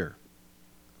stuff here.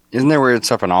 Isn't there weird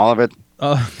stuff in all of it?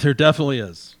 There definitely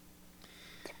is.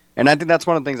 And I think that's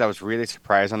one of the things I was really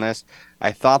surprised on this.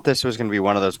 I thought this was going to be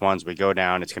one of those ones we go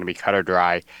down, it's going to be cut or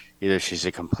dry. Either she's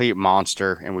a complete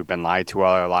monster and we've been lied to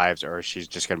all our lives, or she's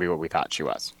just going to be what we thought she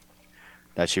was.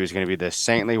 That she was going to be this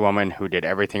saintly woman who did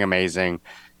everything amazing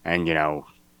and,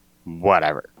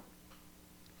 whatever.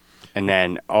 And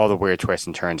then all the weird twists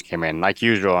and turns came in like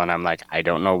usual. And I'm like, I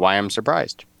don't know why I'm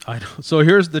surprised. I know. So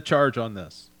here's the charge on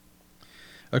this.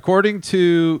 According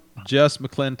to Jess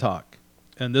McClintock,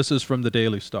 and this is from the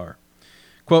Daily Star,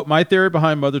 quote, my theory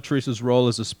behind Mother Teresa's role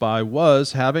as a spy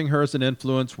was having her as an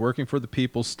influence working for the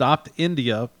people stopped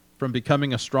India from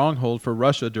becoming a stronghold for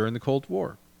Russia during the Cold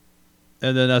War.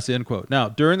 And then that's the end quote. Now,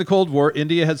 during the Cold War,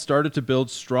 India had started to build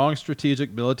strong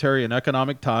strategic military and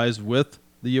economic ties with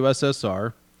the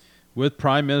USSR, with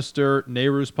Prime Minister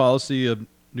Nehru's policy of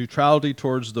neutrality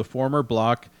towards the former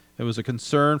bloc. It was a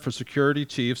concern for security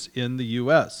chiefs in the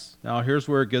U.S. Now, here's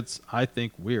where it gets, I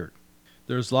think, weird.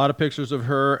 There's a lot of pictures of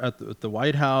her at the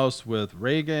White House with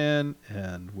Reagan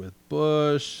and with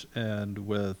Bush and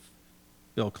with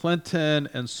Bill Clinton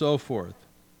and so forth.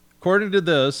 According to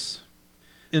this,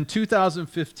 in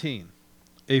 2015,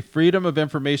 a Freedom of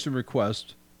Information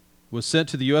request was sent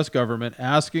to the U.S. government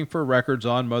asking for records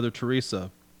on Mother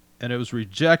Teresa, and it was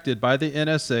rejected by the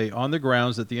NSA on the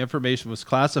grounds that the information was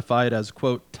classified as,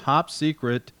 quote, top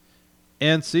secret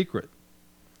and secret.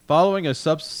 following a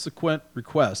subsequent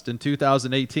request in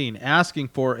 2018 asking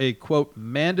for a, quote,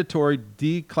 mandatory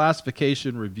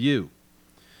declassification review.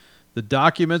 The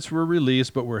documents were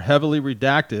released but were heavily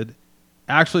redacted,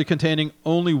 actually containing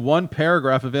only one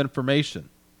paragraph of information.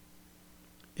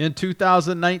 In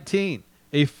 2019,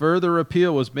 a further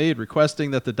appeal was made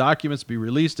requesting that the documents be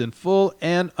released in full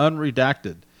and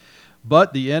unredacted.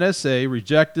 But the NSA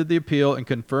rejected the appeal and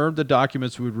confirmed the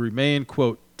documents would remain,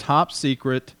 quote, top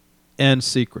secret and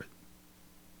secret.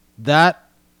 That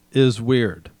is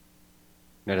weird.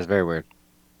 That is very weird.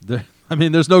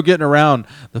 There's no getting around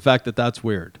the fact that that's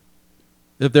weird.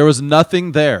 If there was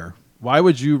nothing there, why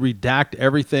would you redact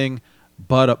everything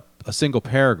but a single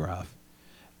paragraph?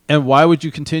 And why would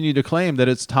you continue to claim that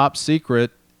it's top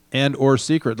secret and or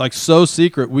secret? Like, so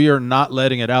secret, we are not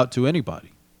letting it out to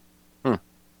anybody.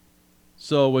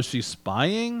 So was she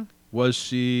spying? What was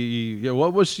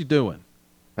she doing?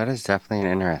 That is definitely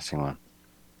an interesting one.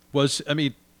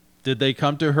 Did they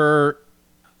come to her?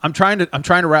 I'm trying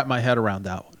to wrap my head around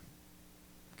that one.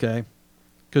 Okay?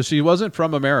 Because she wasn't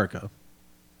from America.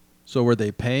 So were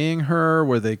they paying her?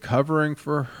 Were they covering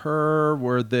for her?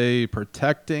 Were they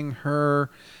protecting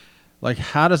her? Like,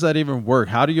 how does that even work?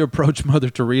 How do you approach Mother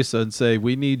Teresa and say,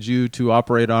 we need you to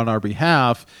operate on our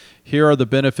behalf? Here are the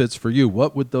benefits for you.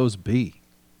 What would those be?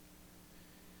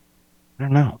 I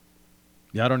don't know.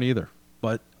 Yeah, I don't either.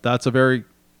 But that's a very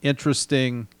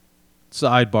interesting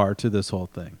sidebar to this whole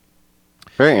thing.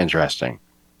 Very interesting.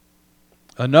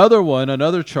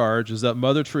 Another charge is that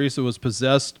Mother Teresa was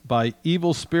possessed by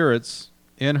evil spirits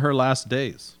in her last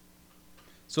days.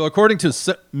 So according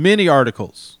to many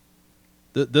articles,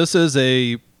 this is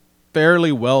a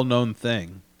fairly well-known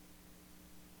thing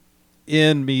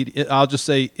in media. I'll just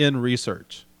say in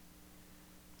research,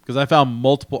 because I found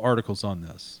multiple articles on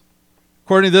this.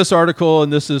 According to this article,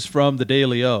 and this is from the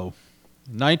Daily O,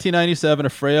 in 1997, a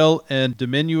frail and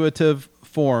diminutive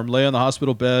form lay on the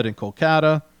hospital bed in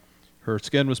Kolkata. Her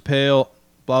skin was pale,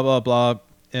 blah, blah, blah.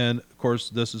 And, of course,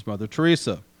 this is Mother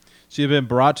Teresa. She had been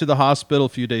brought to the hospital a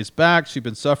few days back. She'd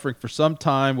been suffering for some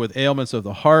time with ailments of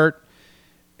the heart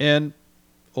and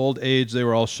old age. They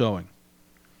were all showing.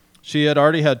 She had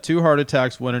already had 2 heart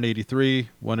attacks, one in 83,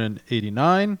 one in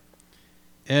 89.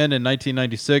 And in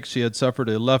 1996, she had suffered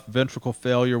a left ventricle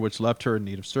failure, which left her in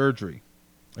need of surgery.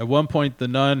 At one point, the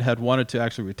nun had wanted to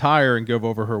actually retire and give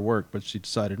over her work, but she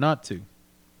decided not to.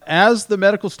 As the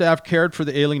medical staff cared for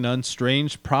the ailing nun,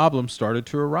 strange problems started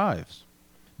to arise.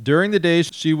 During the day,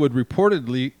 she would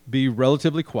reportedly be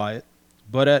relatively quiet,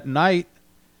 but at night,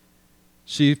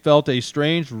 she felt a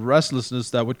strange restlessness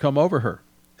that would come over her.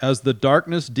 As the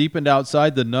darkness deepened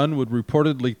outside, the nun would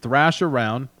reportedly thrash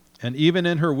around, and even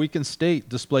in her weakened state,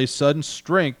 display sudden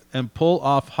strength and pull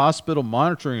off hospital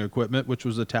monitoring equipment which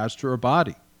was attached to her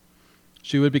body.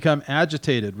 She would become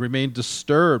agitated, remain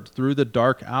disturbed through the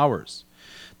dark hours.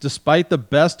 Despite the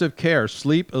best of care,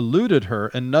 sleep eluded her,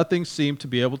 and nothing seemed to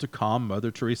be able to calm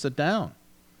Mother Teresa down.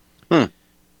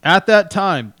 At that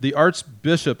time, the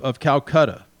Archbishop of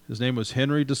Calcutta, his name was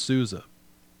Henry de Souza,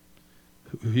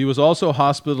 he was also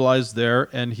hospitalized there,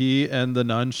 and he and the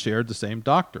nun shared the same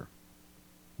doctor.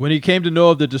 When he came to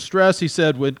know of the distress, he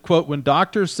said, when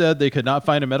doctors said they could not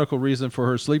find a medical reason for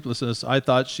her sleeplessness, I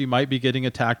thought she might be getting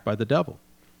attacked by the devil.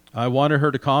 I wanted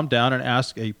her to calm down and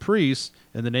ask a priest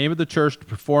in the name of the church to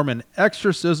perform an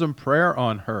exorcism prayer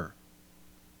on her.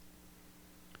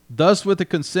 Thus, with the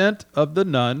consent of the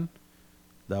nun,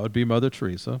 that would be Mother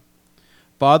Teresa,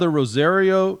 Father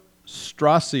Rosario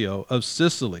Strasio of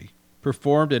Sicily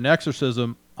performed an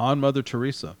exorcism on Mother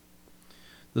Teresa.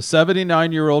 The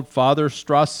 79-year-old Father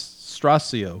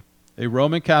Strasio, a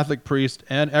Roman Catholic priest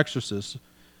and exorcist,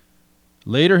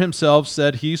 later himself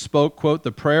said he spoke, quote,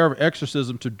 the prayer of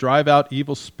exorcism to drive out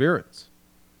evil spirits.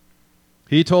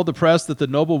 He told the press that the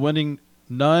noble winning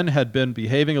nun had been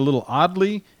behaving a little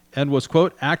oddly and was,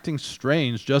 quote, acting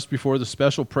strange just before the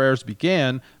special prayers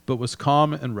began, but was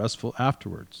calm and restful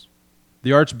afterwards.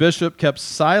 The Archbishop kept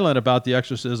silent about the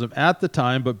exorcism at the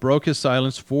time, but broke his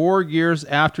silence 4 years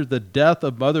after the death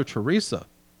of Mother Teresa.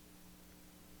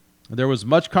 There was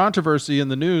much controversy in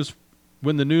the news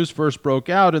when the news first broke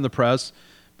out in the press,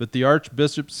 but the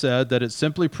Archbishop said that it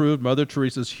simply proved Mother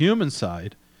Teresa's human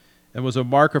side and was a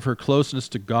mark of her closeness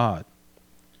to God.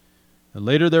 And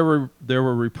later there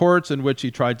were reports in which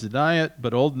he tried to deny it,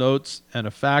 but old notes and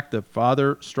a fact that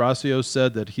Father Strasio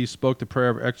said that he spoke the prayer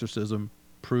of exorcism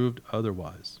proved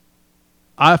otherwise.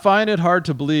 I find it hard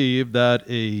to believe that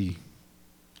a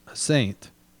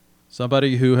saint,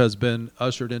 somebody who has been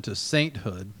ushered into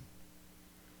sainthood,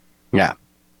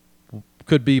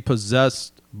 could be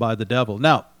possessed by the devil.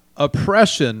 Now,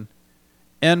 oppression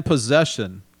and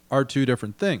possession are two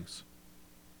different things.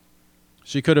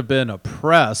 She could have been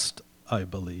oppressed, I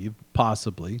believe,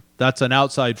 possibly. That's an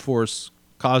outside force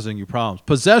causing you problems.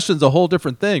 Possession's a whole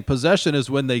different thing. Possession is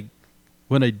when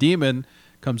a demon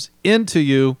comes into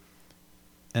you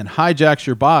and hijacks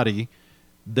your body.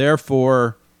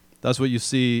 Therefore, that's what you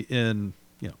see in,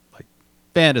 like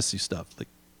fantasy stuff, like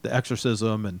the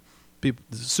exorcism and people,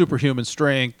 superhuman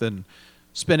strength and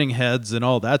spinning heads and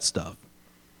all that stuff.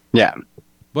 Yeah.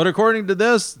 But according to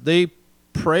this, they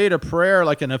prayed a prayer,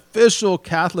 like an official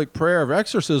Catholic prayer of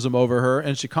exorcism over her,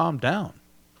 and she calmed down.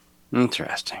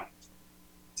 Interesting.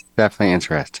 Definitely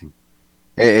interesting.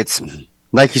 It's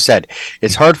like you said,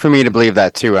 it's hard for me to believe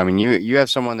that too. I mean, you have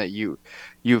someone that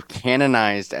you've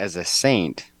canonized as a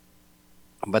saint,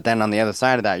 but then on the other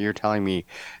side of that, you're telling me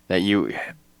that you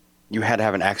had to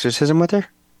have an exorcism with her?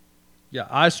 Yeah,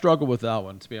 I struggle with that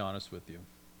one, to be honest with you.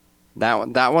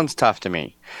 That one's tough to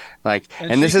me. Like,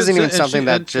 and this isn't even something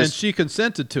that just, and she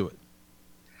consented to it.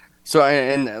 so,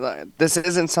 and this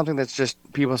isn't something that's just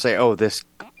people say, "Oh, this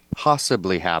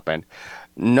possibly happened."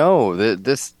 No,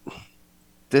 this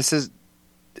is,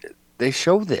 they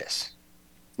show this.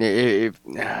 I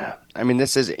mean,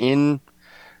 this is in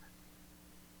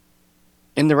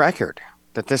the record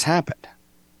that this happened.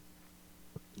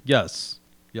 Yes.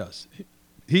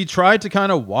 He tried to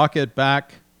kind of walk it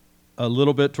back a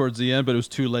little bit towards the end, but it was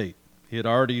too late. He had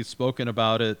already spoken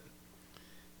about it,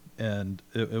 and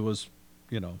it was,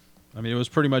 it was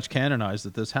pretty much canonized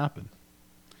that this happened.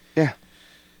 Yeah.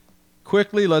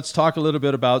 Quickly, let's talk a little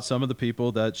bit about some of the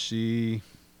people that she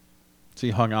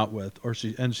hung out with, or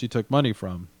she took money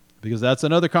from, because that's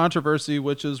another controversy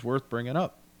which is worth bringing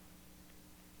up.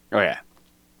 Oh yeah.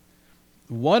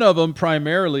 One of them,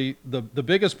 primarily, the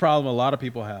biggest problem a lot of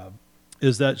people have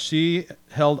is that she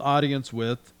held audience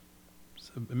with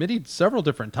several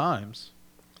different times,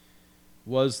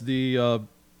 was the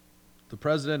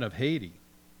president of Haiti.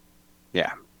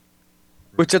 Yeah.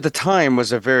 Which at the time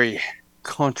was a very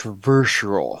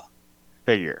controversial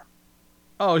figure.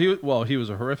 Oh, he was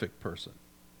a horrific person.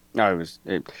 No,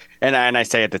 and I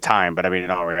say at the time, but I mean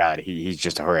in all reality, he's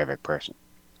just a horrific person.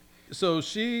 So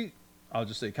I'll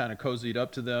just say, kind of cozied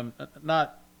up to them.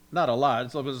 Not a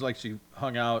lot. It was like she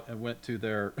hung out and went to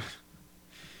their,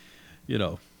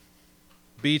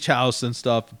 beach house and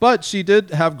stuff. But she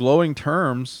did have glowing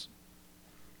terms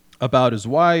about his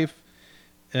wife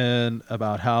and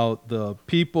about how the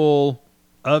people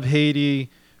of Haiti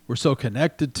were so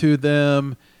connected to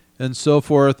them and so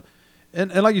forth.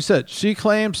 And like you said, she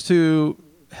claims to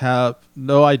have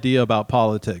no idea about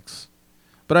politics.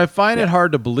 But I find it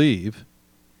hard to believe,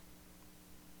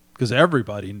 because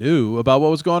everybody knew about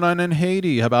what was going on in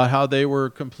Haiti, about how they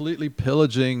were completely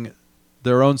pillaging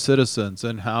their own citizens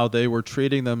and how they were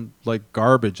treating them like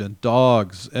garbage and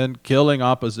dogs and killing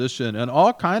opposition, and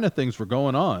all kind of things were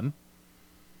going on.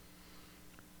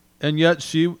 And yet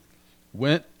she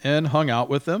went and hung out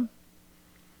with them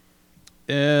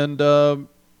and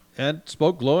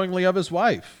spoke glowingly of his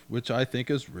wife, which I think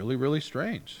is really, really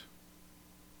strange.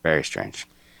 Very strange.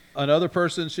 Another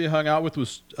person she hung out with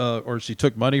was, or she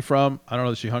took money from, I don't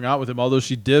know that she hung out with him, although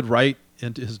she did write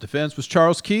into his defense, was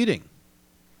Charles Keating.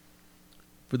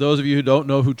 For those of you who don't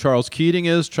know who Charles Keating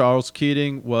is, Charles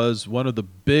Keating was one of the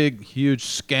big, huge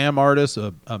scam artists,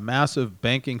 a massive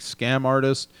banking scam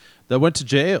artist that went to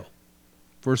jail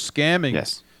for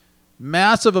scamming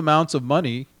massive amounts of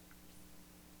money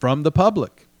from the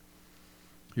public.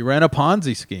 He ran a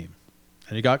Ponzi scheme,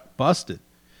 and he got busted.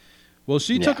 Well,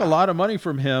 she took a lot of money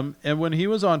from him, and when he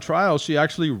was on trial, she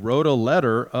actually wrote a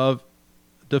letter of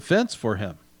defense for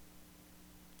him,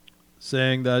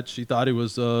 saying that she thought he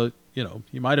was,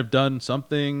 he might have done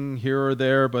something here or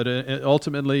there, but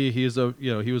ultimately he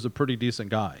was a pretty decent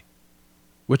guy,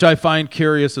 which I find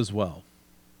curious as well.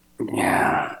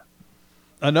 Yeah.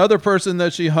 Another person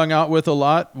that she hung out with a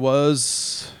lot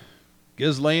was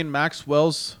Ghislaine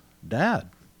Maxwell's dad.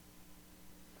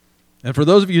 And for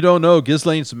those of you who don't know,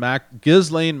 Ghislaine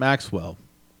Maxwell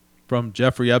from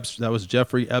Jeffrey Epstein, that was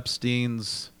Jeffrey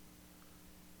Epstein's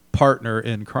partner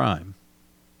in crime.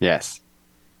 Yes.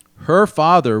 Her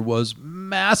father was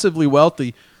massively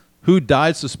wealthy, who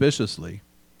died suspiciously.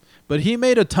 But he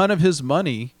made a ton of his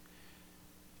money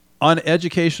on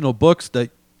educational books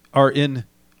that are in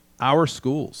our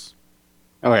schools.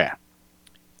 Oh, yeah.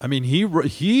 I mean,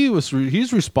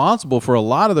 he's responsible for a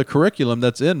lot of the curriculum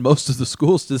that's in most of the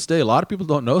schools to this day. A lot of people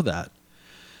don't know that.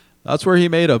 That's where he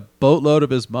made a boatload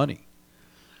of his money.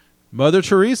 Mother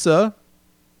Teresa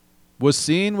was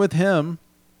seen with him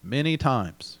many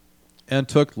times and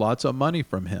took lots of money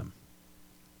from him.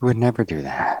 Would never do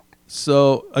that.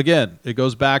 So again, it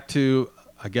goes back to,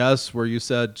 I guess, where you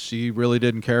said she really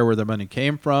didn't care where the money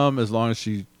came from as long as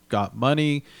she got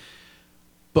money.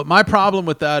 But my problem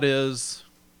with that is,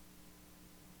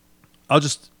 I'll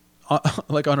just,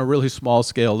 like on a really small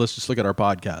scale, let's just look at our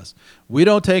podcast. We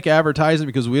don't take advertising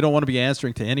because we don't want to be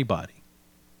answering to anybody,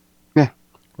 Yeah.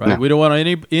 right? No. We don't want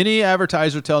any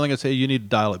advertiser telling us, hey, you need to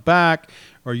dial it back,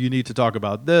 or you need to talk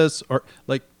about this, or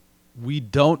like, we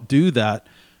don't do that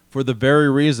for the very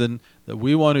reason that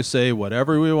we want to say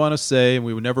whatever we want to say, and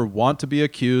we would never want to be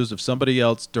accused of somebody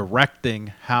else directing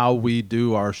how we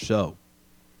do our show.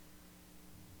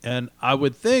 And I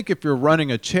would think if you're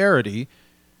running a charity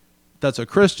that's a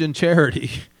Christian charity,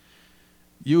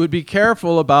 you would be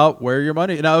careful about where your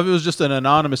money. Now, if it was just an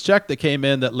anonymous check that came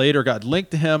in that later got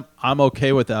linked to him, I'm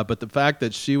okay with that. But the fact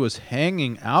that she was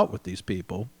hanging out with these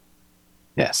people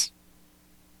Yes.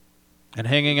 and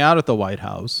hanging out at the White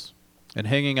House and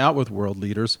hanging out with world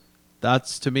leaders,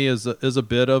 that's to me is a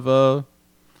bit of a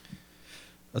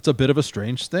that's a bit of a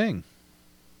strange thing.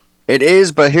 It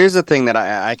is, but here's the thing that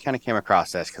I kind of came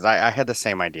across this because I had the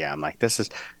same idea. I'm like, this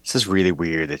is really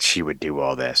weird that she would do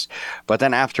all this. But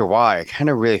then after a while, I kind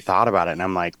of really thought about it, and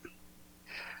I'm like,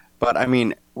 but I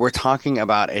mean, we're talking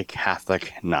about a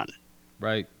Catholic nun.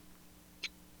 Right.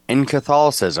 In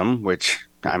Catholicism, which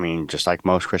I mean, just like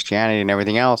most Christianity and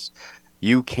everything else,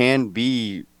 you can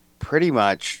be pretty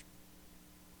much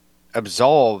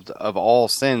absolved of all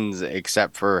sins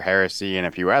except for heresy and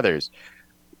a few others.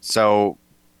 So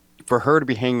for her to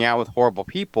be hanging out with horrible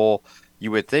people,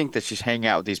 you would think that she's hanging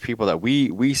out with these people that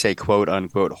we say quote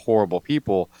unquote horrible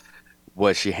people.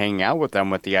 Was she hanging out with them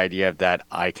with the idea of that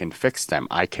I can fix them,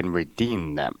 I can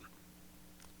redeem them?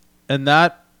 And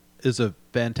that is a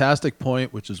fantastic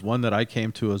point, which is one that I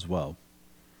came to as well.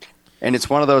 And it's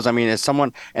one of those, I mean, as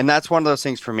someone, and that's one of those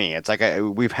things for me. It's like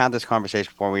we've had this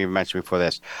conversation before, we mentioned before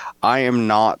this. I am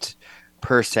not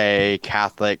per se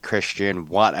Catholic, Christian,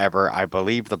 whatever. I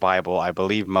believe the Bible. I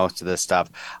believe most of this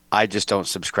stuff. I just don't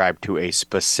subscribe to a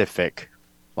specific,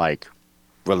 like,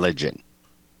 religion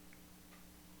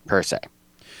per se.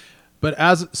 But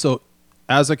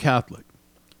as a Catholic,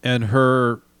 and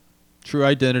her true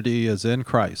identity is in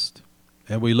Christ,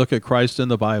 and we look at Christ in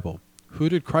the Bible, who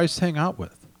did Christ hang out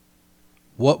with?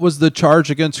 What was the charge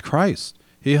against Christ?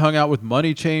 He hung out with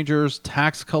money changers,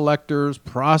 tax collectors,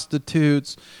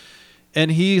 prostitutes,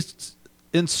 and he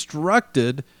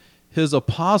instructed his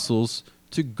apostles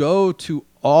to go to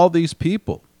all these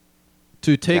people,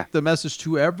 to take the message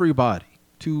to everybody,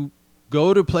 to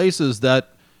go to places that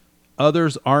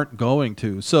others aren't going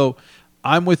to. So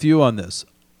I'm with you on this.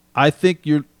 I think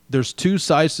there's two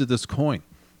sides to this coin.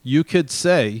 You could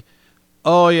say,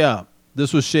 oh yeah,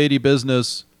 this was shady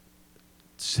business,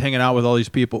 hanging out with all these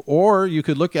people. Or you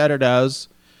could look at it as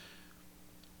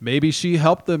maybe she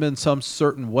helped them in some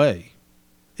certain way.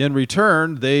 In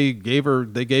return, they gave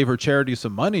her charity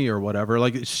some money or whatever.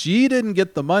 Like, she didn't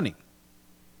get the money.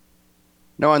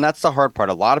 No, and that's the hard part.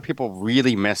 A lot of people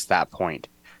really miss that point.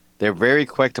 They're very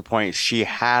quick to point, she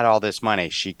had all this money.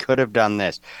 She could have done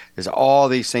this. There's all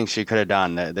these things she could have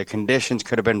done. The conditions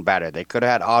could have been better. They could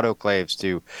have had autoclaves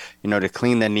to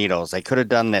clean the needles. They could have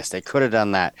done this. They could have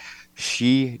done that.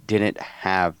 She didn't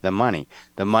have the money.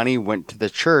 The money went to the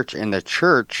church, and the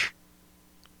church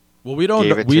Well, we don't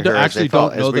gave know, it to her as actually they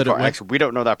felt, don't know as we that it felt. went. Actually, we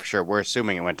don't know that for sure. We're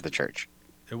assuming it went to the church.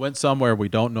 It went somewhere, we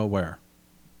don't know where.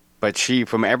 But she,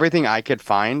 from everything I could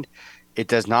find, it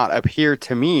does not appear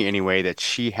to me anyway that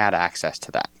she had access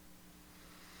to that.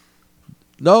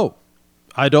 No,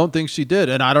 I don't think she did,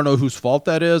 and I don't know whose fault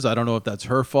that is. I don't know if that's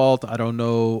her fault. I don't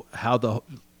know how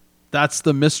that's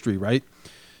the mystery, right?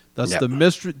 That's Yep. the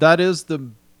mystery. That is the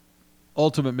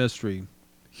ultimate mystery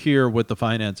here with the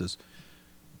finances.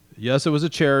 Yes, it was a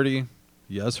charity.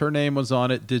 Yes, her name was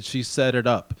on it. Did she set it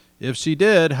up? If she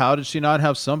did, how did she not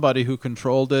have somebody who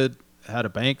controlled it, had a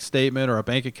bank statement or a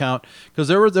bank account? Because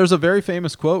there's a very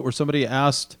famous quote where somebody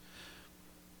asked,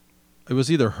 it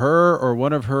was either her or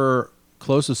one of her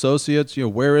close associates,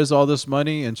 where is all this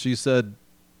money? And she said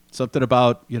something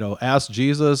about, ask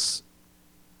Jesus.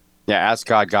 Yeah, ask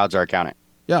God. God's our accountant.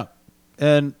 Yeah.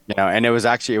 And And it was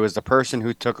the person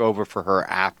who took over for her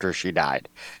after she died,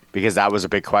 because that was a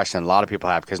big question a lot of people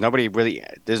have, because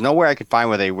there's nowhere I could find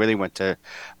where they really went to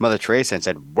Mother Teresa and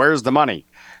said, "Where's the money?"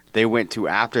 They went to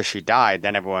after she died.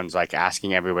 Then everyone's like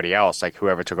asking everybody else, like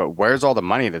whoever took over, "Where's all the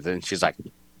money?" And she's like,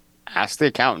 "Ask the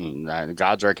accountant.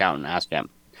 God's our accountant. Ask him."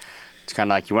 It's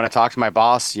kind of like, you want to talk to my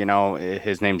boss,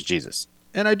 his name's Jesus.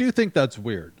 I do think that's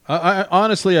weird. I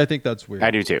honestly, I think that's weird.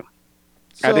 I do too.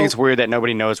 So, I think it's weird that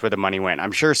nobody knows where the money went.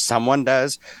 I'm sure someone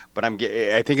does, but I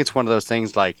think it's one of those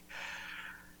things like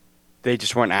they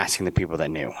just weren't asking the people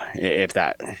that knew, if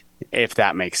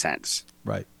that makes sense.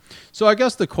 Right. So I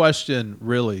guess the question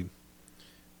really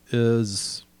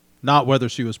is not whether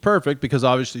she was perfect, because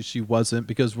obviously she wasn't,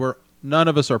 because none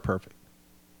of us are perfect.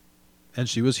 And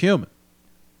she was human.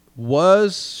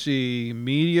 Was she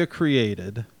media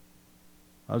created?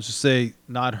 I would just say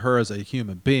not her as a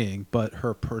human being, but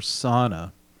her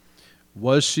persona.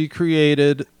 Was she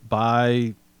created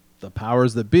by the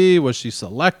powers that be? Was she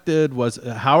selected? Was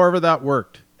however that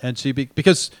worked? And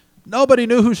because nobody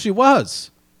knew who she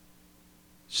was.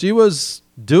 She'd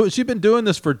been doing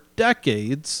this for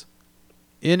decades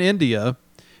in India,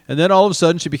 and then all of a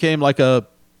sudden she became like a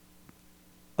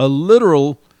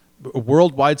literal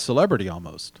worldwide celebrity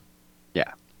almost.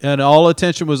 Yeah. And all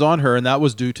attention was on her, and that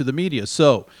was due to the media.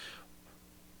 So,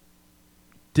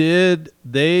 did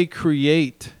they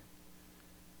create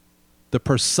the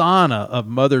persona of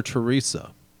Mother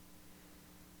Teresa?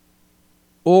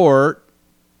 Or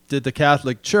did the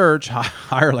Catholic Church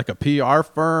hire like a PR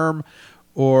firm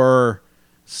or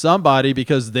somebody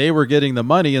because they were getting the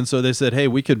money, and so they said, hey,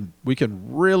 we can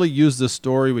really use this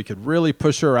story, we could really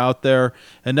push her out there,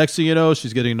 and next thing you know,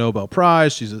 she's getting a Nobel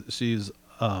Prize, she's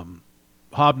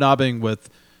hobnobbing with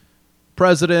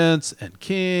presidents and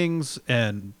kings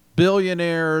and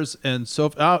billionaires, and so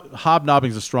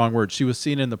hobnobbing is a strong word. She was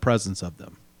seen in the presence of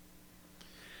them,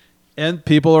 and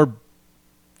people are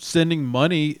sending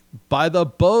money by the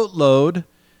boatload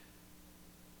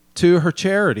to her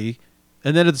charity.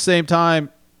 And then at the same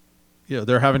time,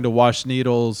 they're having to wash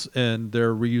needles, and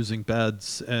they're reusing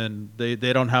beds, and they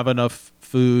don't have enough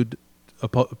food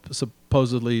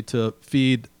supposedly to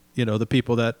feed, the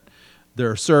people that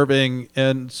they're serving.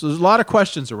 And so there's a lot of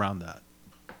questions around that.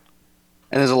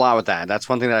 And there's a lot with that. That's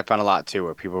one thing that I found a lot too,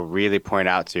 where people really point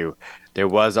out to there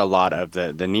was a lot of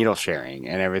the needle sharing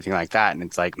and everything like that. And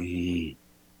it's like,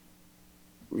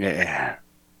 yeah.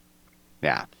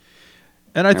 Yeah.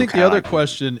 And I think the other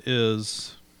question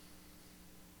is,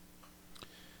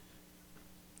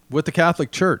 with the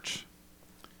Catholic Church,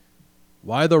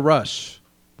 why the rush?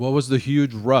 What was the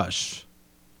huge rush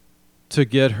to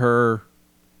get her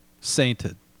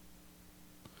sainted?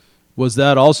 Was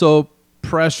that also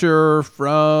pressure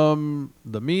from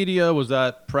the media? Was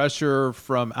that pressure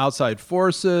from outside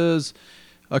forces?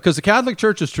 Because the Catholic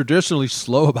Church is traditionally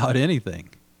slow about anything.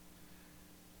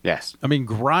 Yes. I mean,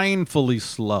 grindfully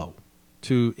slow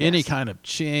to any kind of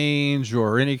change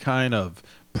or any kind of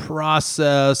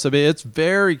process. I mean, it's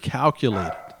very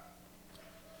calculated.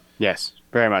 Yes,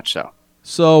 very much so.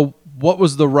 So what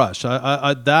was the rush?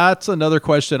 I that's another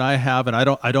question I have, and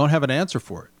I don't have an answer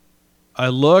for it. I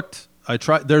looked, I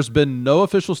tried. There's been no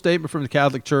official statement from the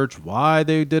Catholic Church why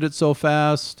they did it so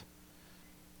fast.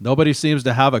 Nobody seems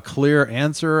to have a clear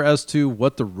answer as to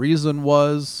what the reason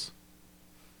was.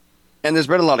 And there's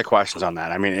been a lot of questions on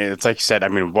that. I mean, it's like you said, I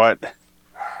mean,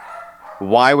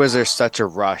 why was there such a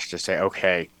rush to say,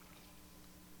 okay,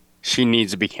 she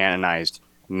needs to be canonized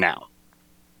now?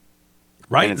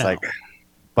 Right. And it's now.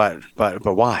 like,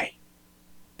 but why?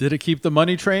 Did it keep the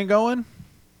money train going?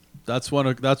 That's one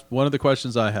of the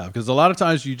questions I have, because a lot of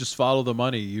times you just follow the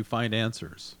money, you find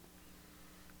answers.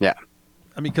 Yeah.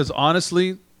 I mean, because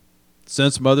honestly,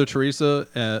 since Mother Teresa,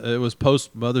 it was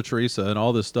post Mother Teresa and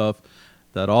all this stuff,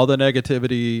 that all the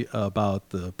negativity about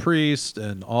the priest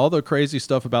and all the crazy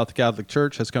stuff about the Catholic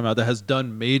Church has come out that has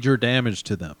done major damage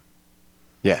to them.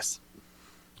 Yes.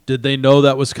 Did they know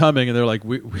that was coming? And they're like,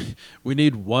 we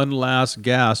need one last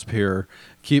gasp here.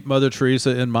 Keep Mother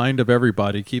Teresa in mind of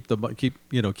everybody. Keep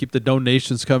the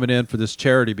donations coming in for this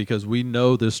charity, because we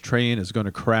know this train is going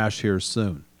to crash here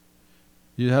soon.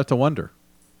 You have to wonder.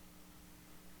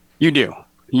 You do.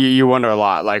 You wonder a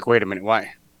lot. Like, wait a minute,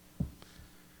 why?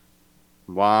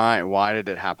 Why did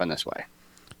it happen this way?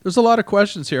 There's a lot of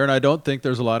questions here, and I don't think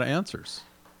there's a lot of answers.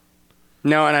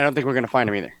 No, and I don't think we're going to find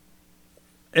them either.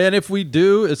 And if we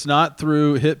do, it's not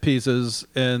through hit pieces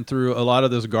and through a lot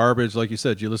of this garbage. Like you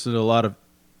said, you listen to a lot of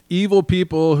evil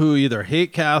people who either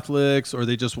hate Catholics or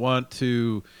they just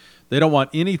they don't want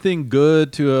anything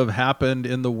good to have happened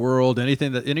in the world.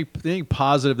 Anything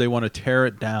positive, they want to tear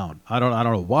it down. I don't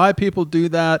know why people do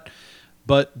that,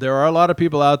 but there are a lot of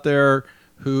people out there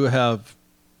who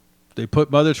they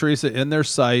put Mother Teresa in their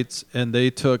sights, and they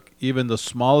took even the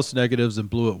smallest negatives and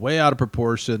blew it way out of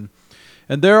proportion.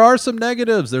 And there are some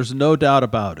negatives. There's no doubt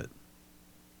about it.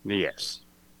 Yes.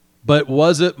 But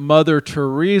was it Mother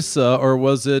Teresa, or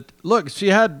was it... Look, she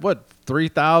had,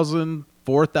 3,000,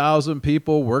 4,000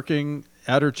 people working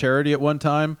at her charity at one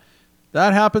time?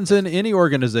 That happens in any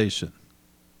organization.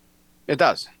 It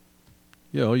does.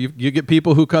 You get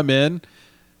people who come in.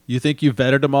 You think you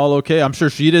vetted them all okay. I'm sure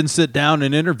she didn't sit down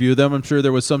and interview them. I'm sure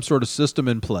there was some sort of system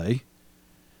in play.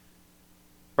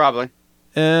 Probably.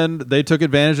 and they took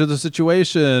advantage of the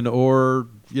situation, or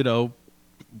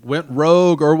went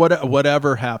rogue, or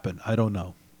whatever happened. I don't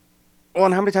know. Well,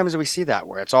 and how many times do we see that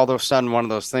where it's all of a sudden one of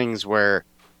those things where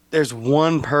there's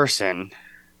one person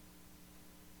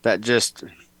that just,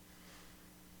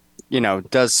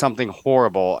 does something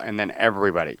horrible, and then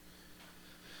everybody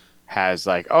has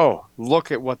like, oh,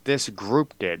 look at what this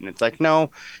group did. And it's like, no,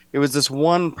 it was this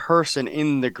one person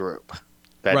in the group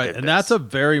that Right, did and that's this. a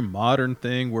very modern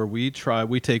thing where we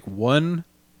take one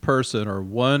person or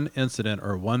one incident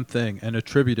or one thing and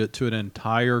attribute it to an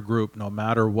entire group, no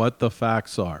matter what the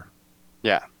facts are.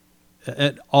 Yeah.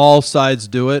 And all sides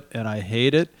do it, and I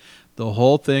hate it. The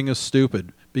whole thing is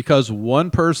stupid because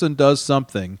one person does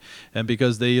something, and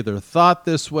because they either thought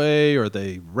this way or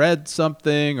they read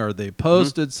something or they Hmm.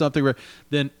 posted something,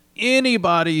 then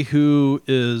anybody who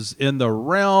is in the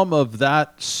realm of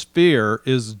that sphere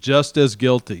is just as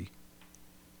guilty.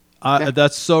 Yeah,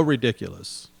 That's so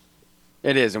ridiculous.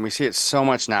 it is. And we see it so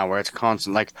much now where it's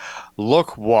constant, like,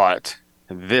 look what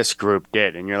this group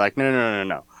did. And you're like, no, no, no,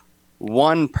 no, no.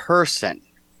 One person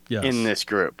in Yes. this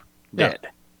group Yeah. did.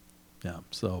 Yeah.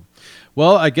 So,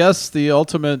 well, I guess the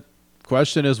ultimate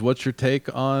question is, what's your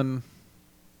take on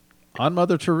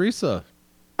Mother Teresa?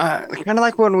 Kind of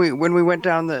like when we went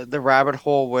down the rabbit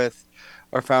hole with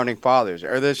our founding fathers.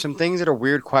 Are there some things that are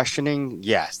weird questioning?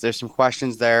 Yes, there's some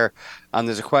questions there.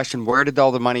 There's a question, where did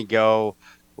all the money go?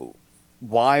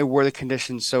 Why were the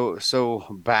conditions so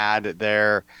bad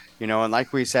there? And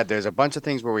like we said, there's a bunch of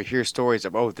things where we hear stories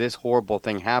of, oh, this horrible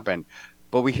thing happened,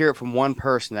 but we hear it from one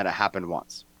person that it happened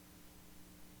once.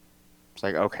 It's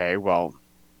like, okay, well,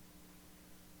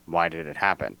 why did it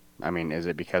happen? I mean, is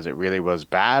it because it really was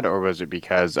bad, or was it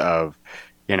because of,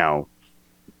 you know,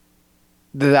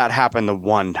 that happened the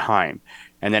one time?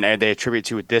 And then they attribute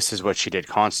to it, this is what she did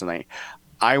constantly.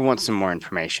 I want some more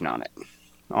information on it,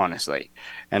 honestly.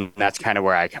 And that's kind of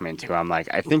where I come into. I'm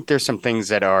like, I think there's some things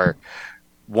that are,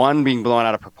 one, being blown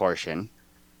out of proportion,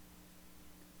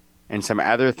 and some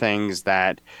other things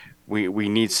that we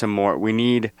need some more. We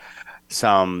need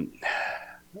some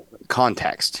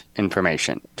context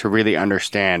information to really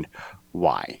understand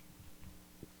why,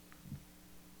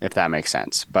 if that makes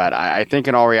sense. But I think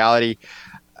in all reality,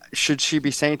 should she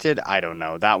be sainted? I don't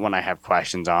know. That one I have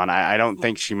questions on. I don't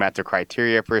think she met the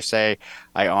criteria per se.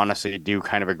 I honestly do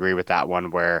kind of agree with that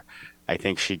one where I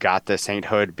think she got the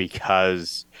sainthood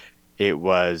because it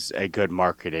was a good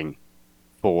marketing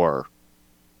for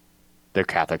the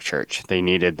Catholic Church. They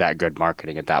needed that good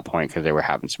marketing at that point because they were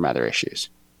having some other issues.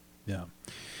 Yeah.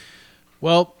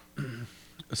 Well,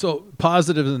 so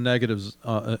positives and negatives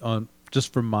on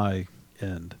just from my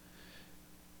end.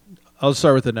 I'll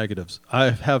start with the negatives. I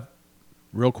have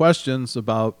real questions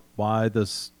about why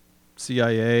this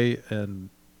CIA and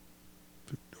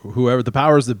whoever the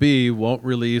powers that be won't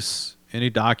release any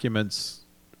documents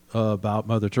about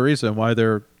Mother Teresa and why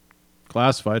they're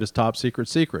classified as top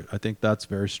secret. I think that's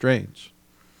very strange.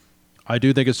 I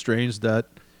do think it's strange that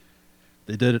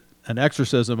they did an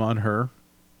exorcism on her.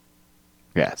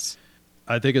 Yes.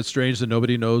 I think it's strange that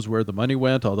nobody knows where the money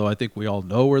went, although I think we all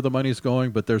know where the money's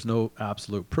going, but there's no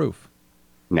absolute proof.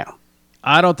 No.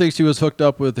 I don't think she was hooked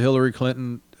up with Hillary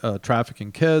Clinton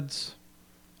trafficking kids.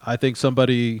 I think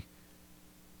somebody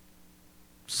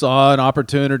saw an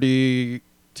opportunity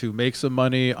to make some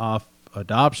money off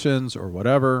adoptions or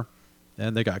whatever,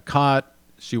 and they got caught.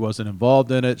 She wasn't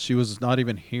involved in it. She was not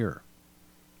even here.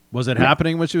 Was it No.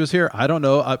 happening when she was here? I don't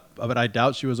know, but I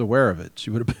doubt she was aware of it. She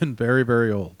would have been very,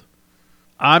 very old.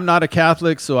 I'm not a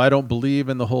Catholic, so I don't believe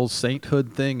in the whole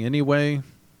sainthood thing anyway.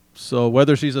 So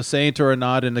whether she's a saint or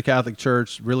not in the Catholic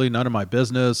Church, really none of my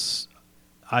business.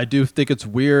 I do think it's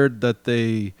weird that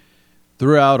they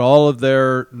threw out all of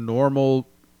their normal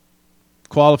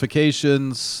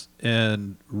qualifications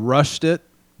and rushed it.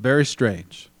 Very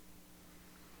strange.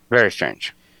 Very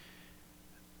strange.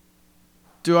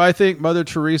 Do I think Mother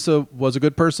Teresa was a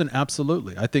good person?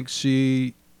 Absolutely. I think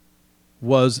she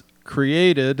was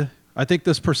created. I think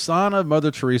this persona of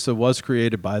Mother Teresa was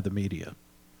created by the media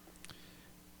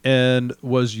and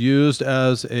was used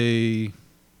as a,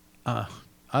 I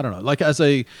don't know, like as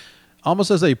a, almost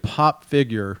as a pop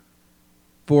figure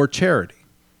for charity.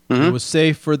 It Hmm. was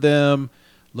safe for them.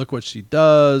 Look what she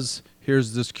does.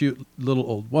 Here's this cute little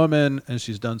old woman, and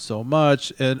she's done so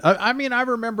much. And I mean, I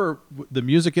remember the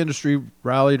music industry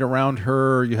rallied around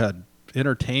her. You had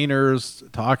entertainers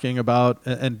talking about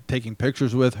and taking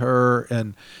pictures with her,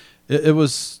 and it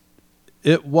was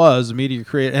media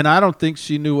created. And I don't think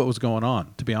she knew what was going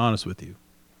on, to be honest with you.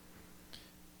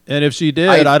 And if she did,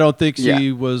 I I don't think Yeah.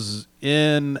 she was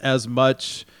in as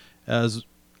much as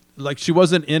like she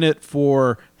wasn't in it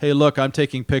for, hey, look, I'm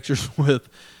taking pictures with,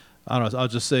 I don't know, I'll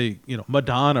just say,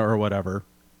 Madonna or whatever.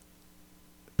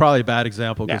 Probably a bad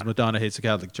example because Yeah, Madonna hates the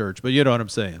Catholic Church, but you know what I'm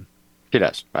saying. she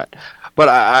does. But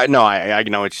I no, I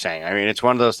know what you're saying. I mean, it's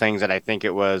one of those things that I think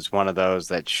it was one of those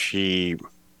that she,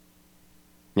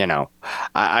 you know,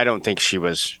 I don't think she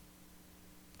was.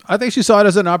 I think she saw it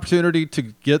as an opportunity to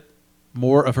get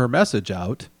more of her message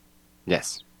out,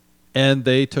 Yes, and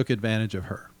they took advantage of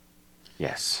her.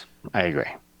 yes, I agree.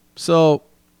 So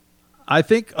I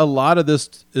think a lot of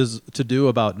this is to do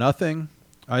about nothing.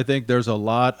 I think there's a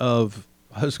lot of,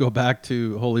 let's go back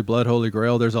to Holy Blood, Holy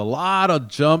Grail. There's a lot of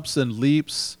jumps and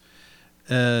leaps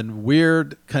and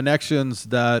weird connections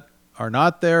that are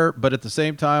not there. But at the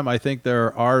same time, I think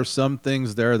there are some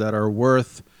things there that are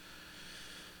worth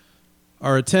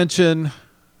our attention.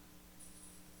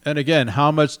 And again,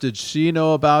 how much did she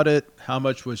know about it? How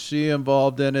much was she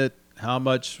involved in it? How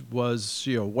much was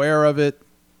she aware of it?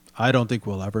 I don't think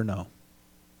we'll ever know.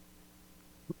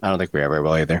 I don't think we ever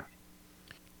will either.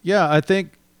 Yeah, I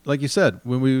think, like you said,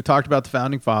 when we talked about the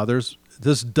founding fathers,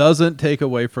 this doesn't take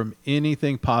away from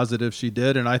anything positive she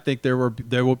did, and I think there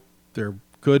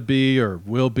could be or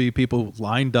will be people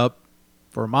lined up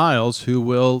for miles who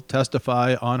will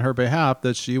testify on her behalf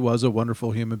that she was a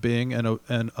wonderful human being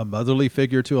and a motherly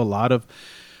figure to a lot of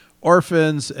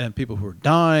orphans and people who were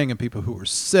dying and people who were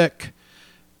sick,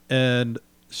 and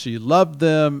she loved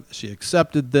them, she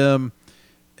accepted them,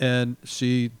 and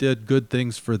she did good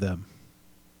things for them.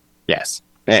 Yes,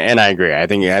 and I agree. I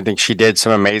think she did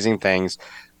some amazing things.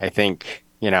 I think,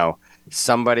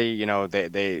 somebody,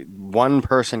 they one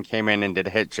person came in and did a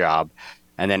hit job,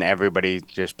 and then everybody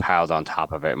just piled on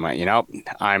top of it and went,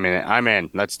 I'm in. I'm in.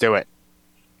 Let's do it.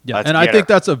 Yeah, Let's and I get think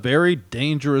her. that's a very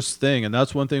dangerous thing, and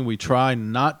that's one thing we try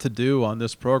not to do on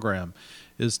this program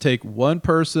is take one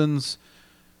person's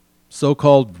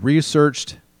so-called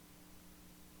researched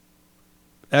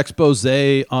expose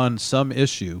on some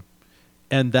issue,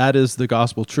 and that is the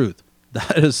gospel truth.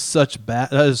 That is that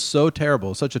is so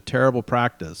terrible, such a terrible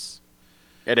practice.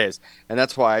 It is. And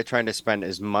that's why I tried to spend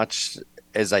as much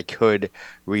as I could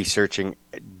researching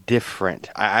different.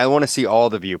 I want to see all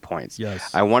the viewpoints.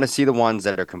 Yes. I want to see the ones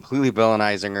that are completely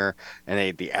villainizing her,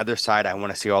 and the other side, I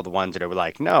want to see all the ones that are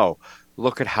like, no,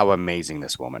 look at how amazing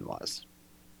this woman was.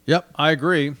 Yep, I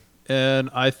agree. And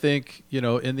I think,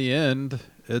 in the end,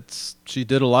 she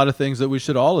did a lot of things that we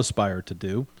should all aspire to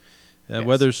do. And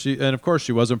Yes. and of course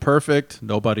she wasn't perfect,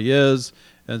 nobody is.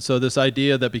 And so this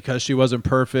idea that because she wasn't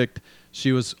perfect,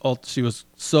 she was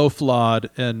so flawed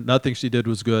and nothing she did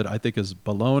was good, I think is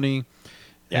baloney.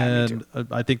 Yeah, me too. And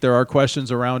I think there are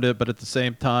questions around it, but at the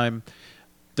same time,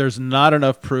 there's not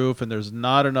enough proof and there's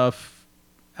not enough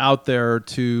out there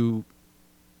to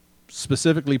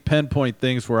specifically pinpoint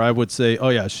things where I would say, oh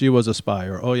yeah, she was a spy,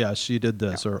 or oh yeah, she did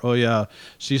this, or oh yeah,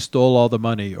 she stole all the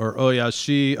money, or oh yeah,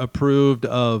 she approved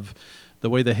of the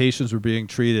way the Haitians were being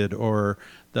treated, or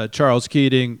that Charles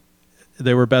Keating,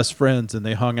 they were best friends and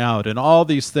they hung out, and all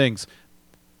these things.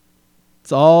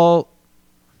 It's all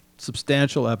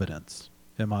substantial evidence,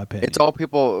 in my opinion. It's all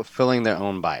people filling their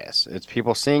own bias. It's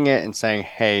people seeing it and saying,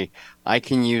 "Hey, I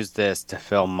can use this to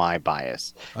fill my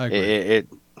bias." I It, agree. it, it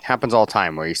happens all the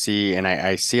time where you see, and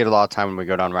I see it a lot of time when we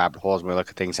go down rabbit holes and we look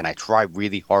at things, and I try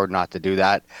really hard not to do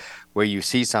that. Where you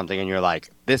see something and you're like,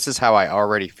 "This is how I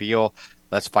already feel.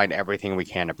 Let's find everything we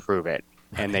can to prove it."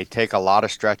 And Right. they take a lot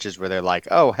of stretches where they're like,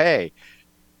 "Oh, hey,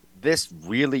 this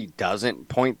really doesn't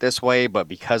point this way, but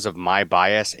because of my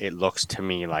bias, it looks to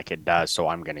me like it does, so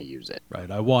I'm going to use it. Right.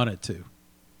 I want it to.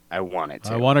 I want it I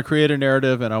to." want to create a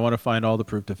narrative and I want to find all the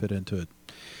proof to fit into it.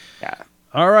 Yeah.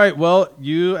 All right. Well,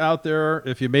 you out there,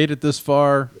 if you made it this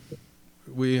far,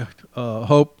 we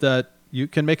hope that you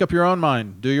can make up your own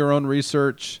mind, do your own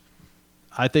research.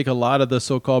 I think a lot of the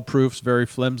so-called proofs very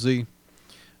flimsy.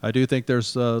 I do think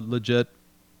there's legit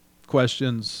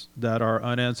questions that are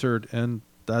unanswered, and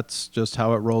that's just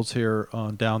how it rolls here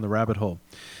on Down the Rabbit Hole.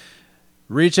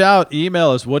 Reach out,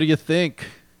 email us. What do you think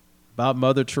about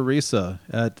Mother Teresa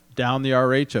at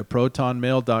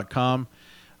downtherh@protonmail.com.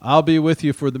 I'll be with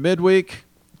you for the midweek,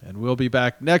 and we'll be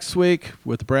back next week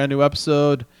with a brand new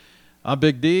episode. I'm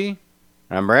Big D.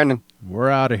 I'm Brandon. We're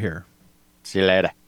out of here. See you later.